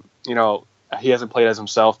 He hasn't played as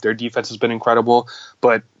himself. Their defense has been incredible,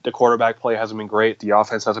 but the quarterback play hasn't been great. The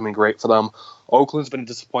offense hasn't been great for them. Oakland's been a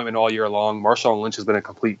disappointment all year long. Marshawn Lynch has been a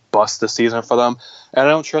complete bust this season for them. And I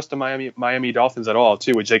don't trust the Miami Dolphins at all,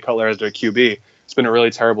 too, with Jay Cutler as their QB. It's been a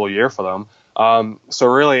really terrible year for them. So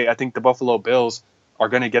really, I think the Buffalo Bills are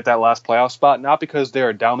going to get that last playoff spot, not because they're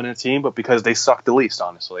a dominant team, but because they suck the least,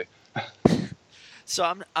 honestly. So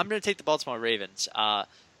I'm going to take the Baltimore Ravens.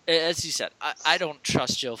 As you said, I don't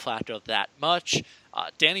trust Joe Flacco that much.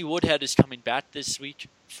 Danny Woodhead is coming back this week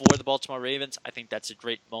for the Baltimore Ravens. I think that's a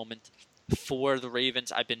great moment for the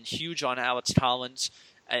Ravens. I've been huge on Alex Collins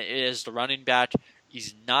as the running back.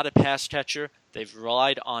 He's not a pass catcher. They've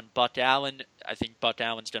relied on Buck Allen. I think Buck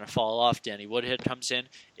Allen's going to fall off. Danny Woodhead comes in.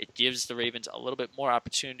 It gives the Ravens a little bit more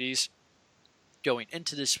opportunities going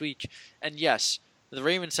into this week. And yes, the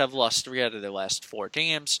Ravens have lost 3 out of their last 4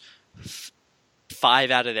 games. 5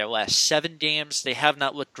 out of their last 7 games. They have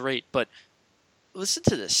not looked great, but listen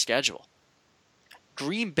to this schedule.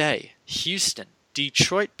 Green Bay, Houston,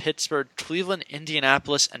 Detroit, Pittsburgh, Cleveland,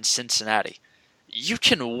 Indianapolis, and Cincinnati. You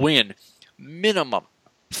can win minimum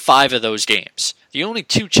 5 of those games. The only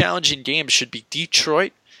 2 challenging games should be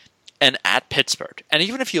Detroit and at Pittsburgh. And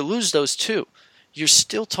even if you lose those 2, you're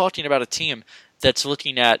still talking about a team that's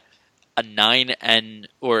looking at a 9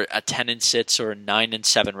 or a 10-6 or a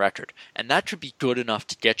 9-7 record, and that could be good enough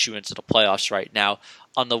to get you into the playoffs right now.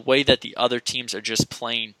 On the way that the other teams are just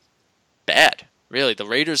playing bad, really, the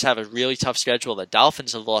Raiders have a really tough schedule. The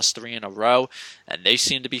Dolphins have lost 3 in a row, and they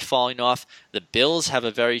seem to be falling off. The Bills have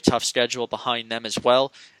a very tough schedule behind them as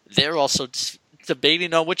well. They're also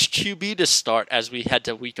debating on which QB to start as we head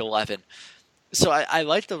to Week 11. So I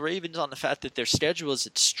like the Ravens on the fact that their schedule is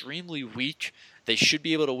extremely weak. They should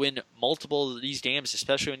be able to win multiple of these games,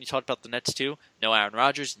 especially when you talk about the Nets too. No Aaron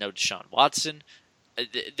Rodgers, no Deshaun Watson.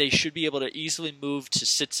 They should be able to easily move to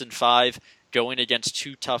 6-5, going against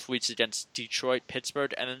 2 tough weeks against Detroit,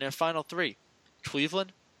 Pittsburgh, and then their final 3,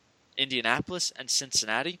 Cleveland, Indianapolis, and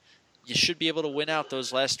Cincinnati. You should be able to win out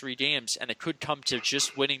those last 3 games, and it could come to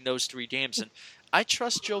just winning those 3 games. And I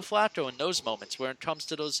trust Joe Flacco in those moments where it comes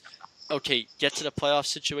to those, okay, get to the playoff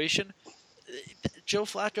situation. Joe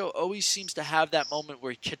Flacco always seems to have that moment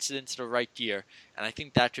where he kicks it into the right gear, and I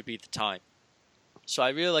think that could be the time. So I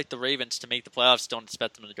really like the Ravens to make the playoffs. Don't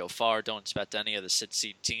expect them to go far. Don't expect any of the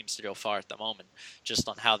 6-seed teams to go far at the moment, just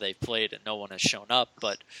on how they've played and no one has shown up.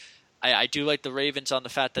 But I do like the Ravens on the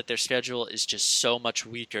fact that their schedule is just so much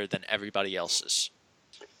weaker than everybody else's.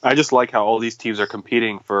 I just like how all these teams are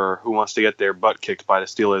competing for who wants to get their butt kicked by the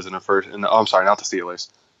Steelers in the first. I'm sorry, not the Steelers.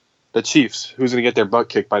 The Chiefs. Who's going to get their butt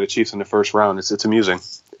kicked by the Chiefs in the first round? It's amusing.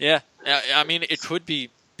 Yeah, I mean, it could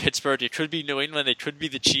be Pittsburgh, it could be New England, it could be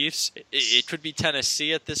the Chiefs, it could be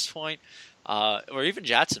Tennessee at this point, or even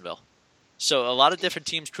Jacksonville. So a lot of different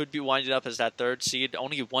teams could be winding up as that 3rd seed.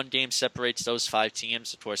 Only 1 game separates those 5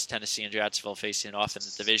 teams. Of course, Tennessee and Jacksonville facing off in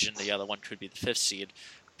the division. The other one could be the 5th seed.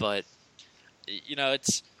 But, you know,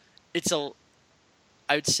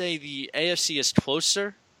 I would say the AFC is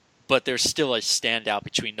closer, but there's still a standout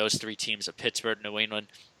between those three teams of Pittsburgh, New England,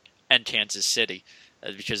 and Kansas City,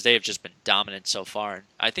 because they have just been dominant so far. And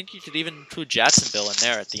I think you could even include Jacksonville in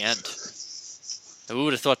there at the end. Who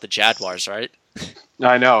would have thought the Jaguars, right?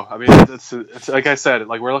 I know. I mean, it's like I said,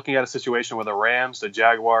 like we're looking at a situation where the Rams, the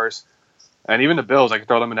Jaguars, and even the Bills, I could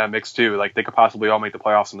throw them in that mix too. Like they could possibly all make the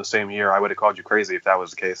playoffs in the same year. I would have called you crazy if that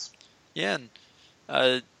was the case. Yeah,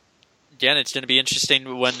 and again, it's going to be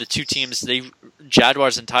interesting when the two teams,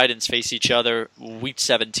 Jaguars and Titans, face each other Week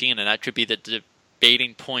 17, and that could be the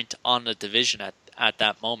debating point on the division at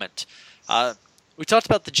that moment. We talked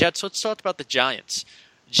about the Jets. Let's talk about the Giants.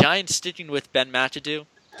 Giants sticking with Ben McAdoo.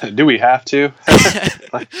 Do we have to?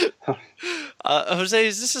 Jose,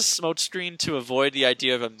 is this a smokescreen to avoid the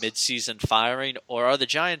idea of a midseason firing, or are the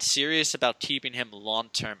Giants serious about keeping him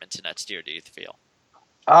long-term into next year, do you feel?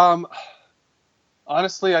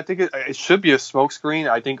 Honestly, I think it should be a smokescreen.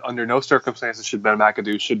 I think under no circumstances should Ben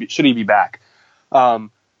McAdoo should he be back.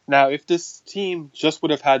 Now, if this team just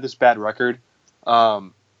would have had this bad record,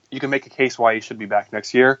 you can make a case why he should be back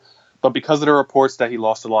next year. But because of the reports that he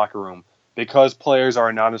lost the locker room, because players are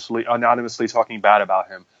anonymously talking bad about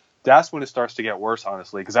him, that's when it starts to get worse,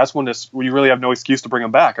 honestly, because that's when you really have no excuse to bring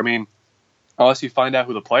him back. I mean, unless you find out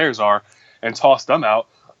who the players are and toss them out,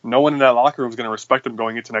 no one in that locker room is going to respect him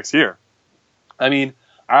going into next year. I mean,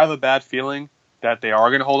 I have a bad feeling that they are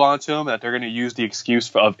going to hold on to him, that they're going to use the excuse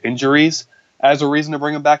of injuries as a reason to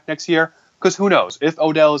bring him back next year, because who knows? If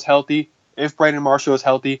Odell is healthy, if Brandon Marshall is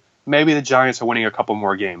healthy, maybe the Giants are winning a couple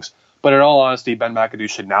more games. But in all honesty, Ben McAdoo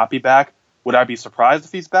should not be back. Would I be surprised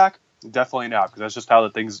if he's back? Definitely not, because that's just how the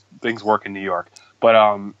things work in New York.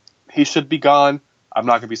 But he should be gone. I'm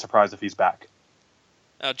not going to be surprised if he's back.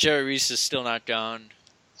 Jerry Reese is still not gone.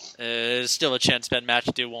 There's still a chance Ben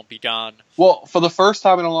McAdoo won't be gone. Well, for the first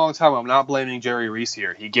time in a long time, I'm not blaming Jerry Reese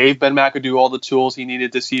here. He gave Ben McAdoo all the tools he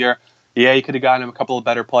needed this year. Yeah, he could have gotten him a couple of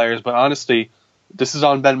better players, but honestly, this is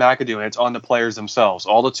on Ben McAdoo, and it's on the players themselves.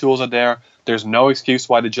 All the tools are there. There's no excuse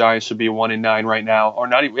why the Giants should be 1-9 right now, or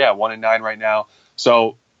not even 1-9 right now.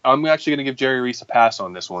 So I'm actually going to give Jerry Reese a pass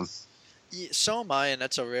on this one. Yeah, so am I, and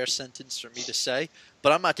that's a rare sentence for me to say,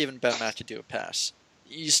 but I'm not giving Ben McAdoo a pass.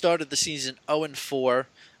 You started the season 0-4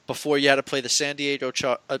 before you had to play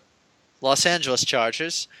the Los Angeles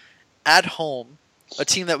Chargers at home, a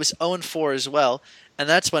team that was 0-4 as well, and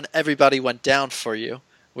that's when everybody went down for you,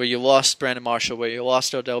 where you lost Brandon Marshall, where you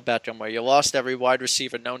lost Odell Beckham, where you lost every wide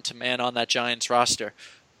receiver known to man on that Giants roster.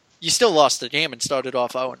 You still lost the game and started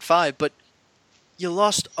off 0-5, but you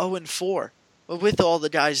lost 0-4 with all the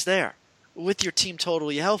guys there, with your team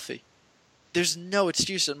totally healthy. There's no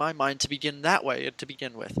excuse in my mind to begin that way to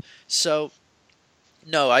begin with. So,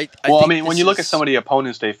 no, I think when you look at some of the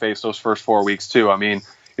opponents they faced those first 4 weeks too, I mean,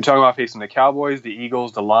 you're talking about facing the Cowboys, the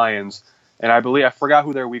Eagles, the Lions, and I forgot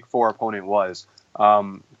who their Week 4 opponent was.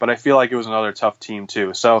 But I feel like it was another tough team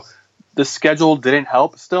too. So the schedule didn't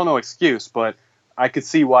help. Still no excuse, but I could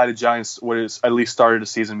see why the Giants would have at least started the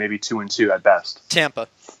season maybe 2-2 at best. Tampa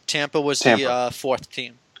was the fourth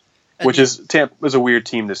team. And Tampa was a weird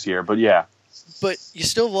team this year, but yeah. But you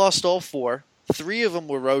still lost all 4. 3 of them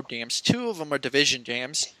were road games. 2 of them are division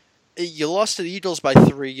games. You lost to the Eagles by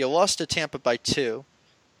 3. You lost to Tampa by 2.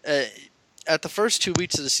 At the first 2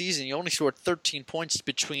 weeks of the season, you only scored 13 points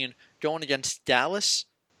between going against Dallas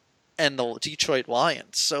and the Detroit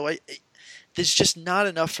Lions. So there's just not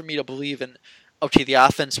enough for me to believe in, okay, the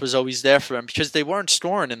offense was always there for them, because they weren't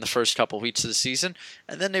scoring in the first couple of weeks of the season,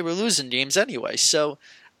 and then they were losing games anyway. So,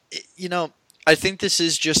 I think this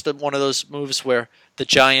is just one of those moves where the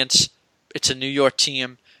Giants, it's a New York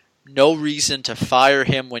team, no reason to fire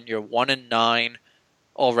him when you're 1-9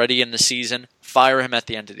 already in the season. Fire him at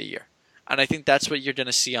the end of the year. And I think that's what you're going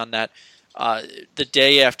to see on that. The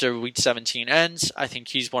day after Week 17 ends, I think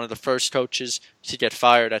he's one of the first coaches to get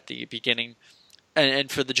fired at the beginning,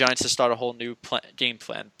 and for the Giants to start a whole new game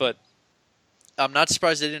plan. But I'm not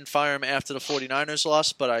surprised they didn't fire him after the 49ers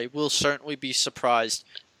loss, but I will certainly be surprised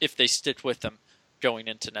if they stick with him going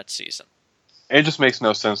into next season. It just makes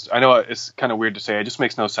no sense. I know it's kind of weird to say. It just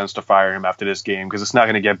makes no sense to fire him after this game, because it's not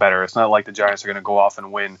going to get better. It's not like the Giants are going to go off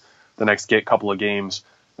and win the next couple of games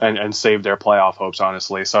and save their playoff hopes,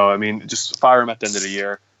 honestly. So, I mean, just fire him at the end of the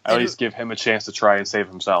year. At least give him a chance to try and save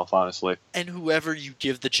himself, honestly. And whoever you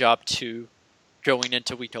give the job to going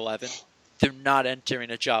into Week 11, they're not entering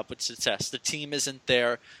a job with success. The team isn't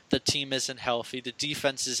there. The team isn't healthy. The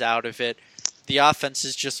defense is out of it. The offense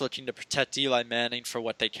is just looking to protect Eli Manning for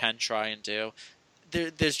what they can try and do.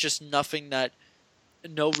 There's just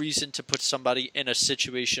no reason to put somebody in a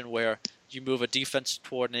situation where you move a defensive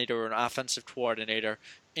coordinator or an offensive coordinator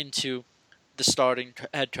into the starting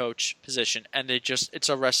head coach position, and it's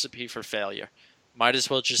a recipe for failure. Might as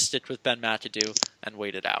well just stick with Ben McAdoo and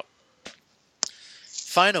wait it out.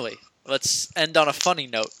 Finally, let's end on a funny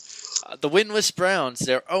note. The winless Browns,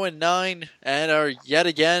 they're 0-9 and are yet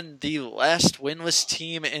again the last winless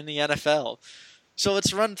team in the NFL. So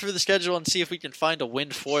let's run through the schedule and see if we can find a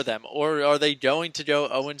win for them. Or are they going to go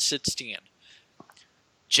 0-16?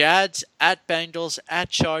 Jags, at Bengals, at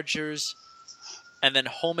Chargers, and then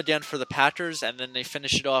home again for the Packers, and then they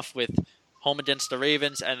finish it off with home against the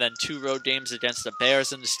Ravens, and then 2 road games against the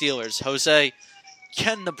Bears and the Steelers. Jose,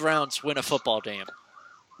 can the Browns win a football game?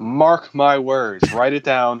 Mark my words. Write it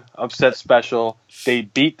down. Upset special. They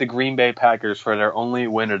beat the Green Bay Packers for their only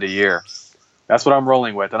win of the year. That's what I'm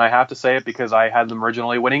rolling with. And I have to say it because I had them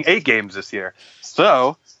originally winning 8 games this year.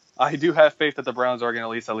 So I do have faith that the Browns are going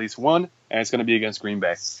to at least one, and it's going to be against Green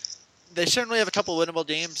Bay. They certainly have a couple winnable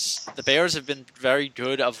games. The Bears have been very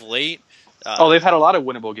good of late. They've had a lot of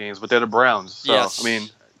winnable games, but they're the Browns. So, yes. I mean,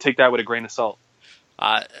 take that with a grain of salt.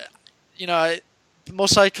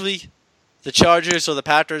 Most likely the Chargers or the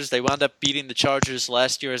Packers, they wound up beating the Chargers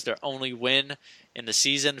last year as their only win in the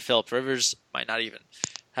season. Phillip Rivers might not even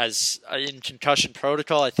has in concussion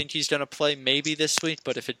protocol. I think he's going to play maybe this week,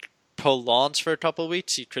 but if it prolongs for a couple of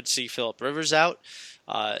weeks, you could see Phillip Rivers out.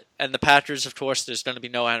 And the Packers, of course, there's going to be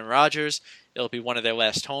no Aaron Rodgers. It'll be one of their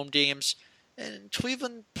last home games. And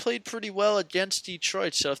Cleveland played pretty well against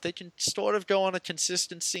Detroit, so if they can sort of go on a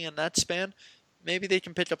consistency in that span, maybe they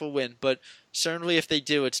can pick up a win. But certainly if they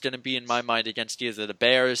do, it's going to be, in my mind, against either the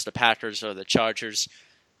Bears, the Packers, or the Chargers.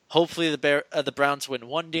 Hopefully the Browns win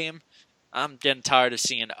one game. I'm getting tired of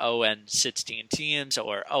seeing 0-16 teams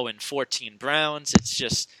or 0-14 Browns.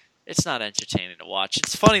 It's not entertaining to watch.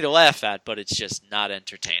 It's funny to laugh at, but it's just not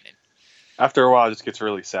entertaining. After a while, it just gets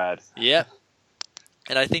really sad. Yep.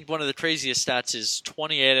 And I think one of the craziest stats is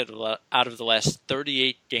 28 out of the last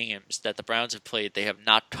 38 games that the Browns have played, they have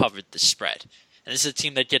not covered the spread. And this is a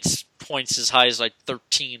team that gets points as high as like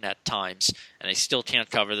 13 at times, and they still can't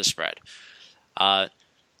cover the spread. And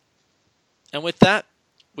with that,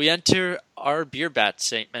 we enter our beer bat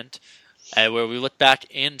segment, where we look back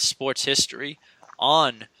in sports history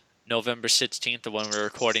on November 16th, when we're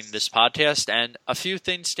recording this podcast, and a few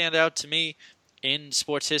things stand out to me in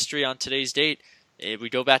sports history on today's date. We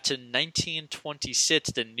go back to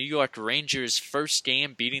 1926, the New York Rangers' first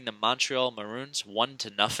game beating the Montreal Maroons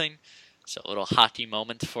 1-0. So a little hockey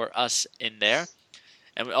moment for us in there.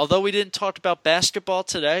 And although we didn't talk about basketball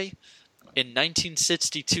today, in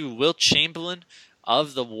 1962, Wilt Chamberlain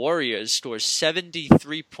of the Warriors scores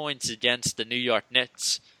 73 points against the New York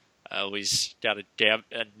Knicks. Always got a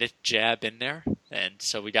Knick jab in there, and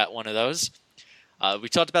so we got one of those. We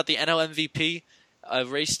talked about the NL MVP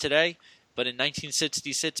race today. But in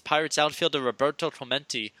 1966, Pirates outfielder Roberto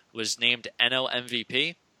Clemente was named NL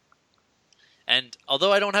MVP. And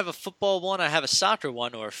although I don't have a football one, I have a soccer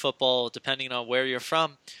one, or football depending on where you're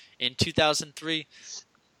from. In 2003,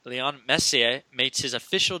 Lionel Messi makes his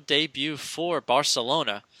official debut for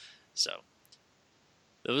Barcelona. So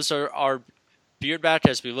those are our beard back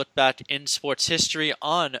as we look back in sports history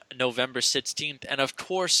on November 16th. And of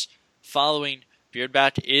course, following beard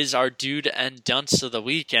back is our dude and dunce of the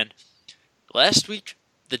week. And last week,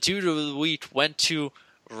 the dude of the week went to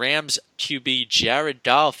Rams QB Jared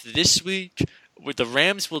Goff. This week, the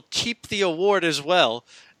Rams will keep the award as well,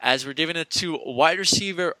 as we're giving it to wide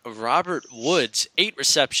receiver Robert Woods. 8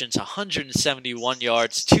 receptions, 171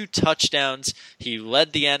 yards, 2 touchdowns. He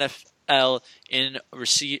led the NFL in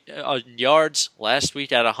yards last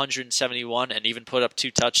week at 171 and even put up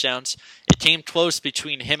 2 touchdowns. It came close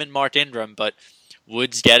between him and Mark Ingram, but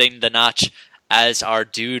Woods getting the notch as our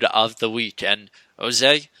dude of the week. And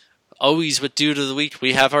Jose, always with dude of the week,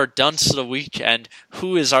 we have our dunce of the week. And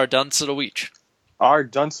who is our dunce of the week? Our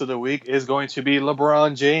dunce of the week is going to be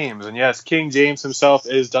LeBron James. And yes, King James himself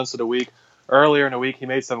is dunce of the week. Earlier in the week, he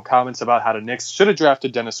made some comments about how the Knicks should have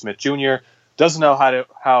drafted Dennis Smith Jr. Doesn't know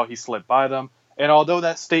how he slipped by them. And although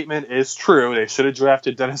that statement is true, they should have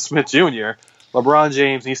drafted Dennis Smith Jr., LeBron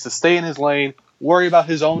James needs to stay in his lane, worry about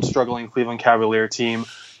his own struggling Cleveland Cavalier team.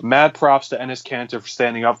 Mad props to Enes Kanter for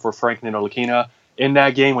standing up for Frank Ntilikina in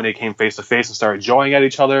that game when they came face-to-face and started jawing at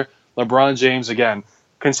each other. LeBron James, again,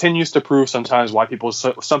 continues to prove sometimes why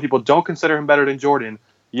some people don't consider him better than Jordan.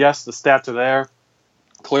 Yes, the stats are there.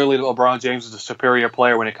 Clearly, LeBron James is a superior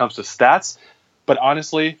player when it comes to stats. But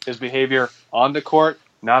honestly, his behavior on the court,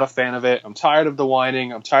 not a fan of it. I'm tired of the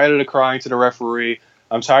whining. I'm tired of the crying to the referee.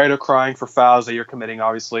 I'm tired of crying for fouls that you're committing,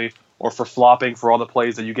 obviously, or for flopping for all the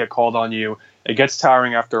plays that you get called on you. It gets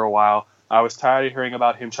tiring after a while. I was tired of hearing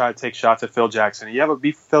about him trying to take shots at Phil Jackson. You have a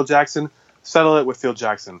beef with Phil Jackson? Settle it with Phil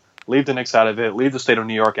Jackson. Leave the Knicks out of it. Leave the state of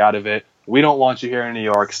New York out of it. We don't want you here in New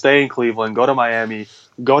York. Stay in Cleveland. Go to Miami.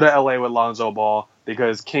 Go to LA with Lonzo Ball,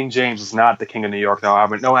 because King James is not the king of New York now,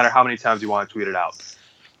 no matter how many times you want to tweet it out.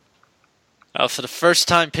 For the first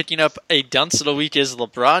time picking up a dunce of the week is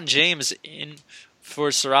LeBron James in for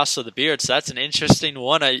Sarasso the Beard. So that's an interesting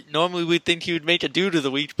one. Normally we'd think he would make a dude of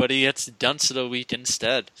the week, but he gets dunce of the week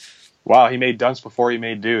instead. Wow, he made dunce before he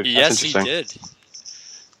made dude. Yes, he did.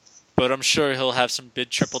 But I'm sure he'll have some big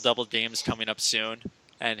triple-double games coming up soon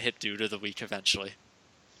and hit dude of the week eventually.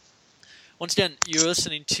 Once again, you're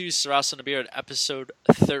listening to Sarasso and the Beard, episode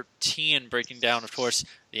 13, breaking down, of course,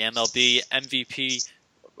 the MLB MVP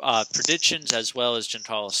predictions, as well as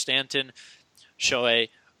Giancarlo Stanton, Shohei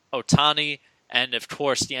Ohtani, and, of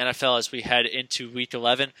course, the NFL as we head into Week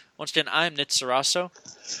 11. Once again, I'm Nick Sarasso.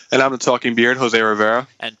 And I'm the Talking Beard, Jose Rivera.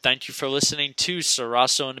 And thank you for listening to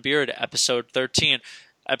Sarasso and the Beard, episode 13.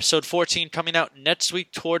 Episode 14 coming out next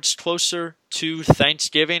week towards closer to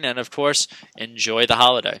Thanksgiving. And, of course, enjoy the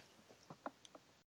holiday.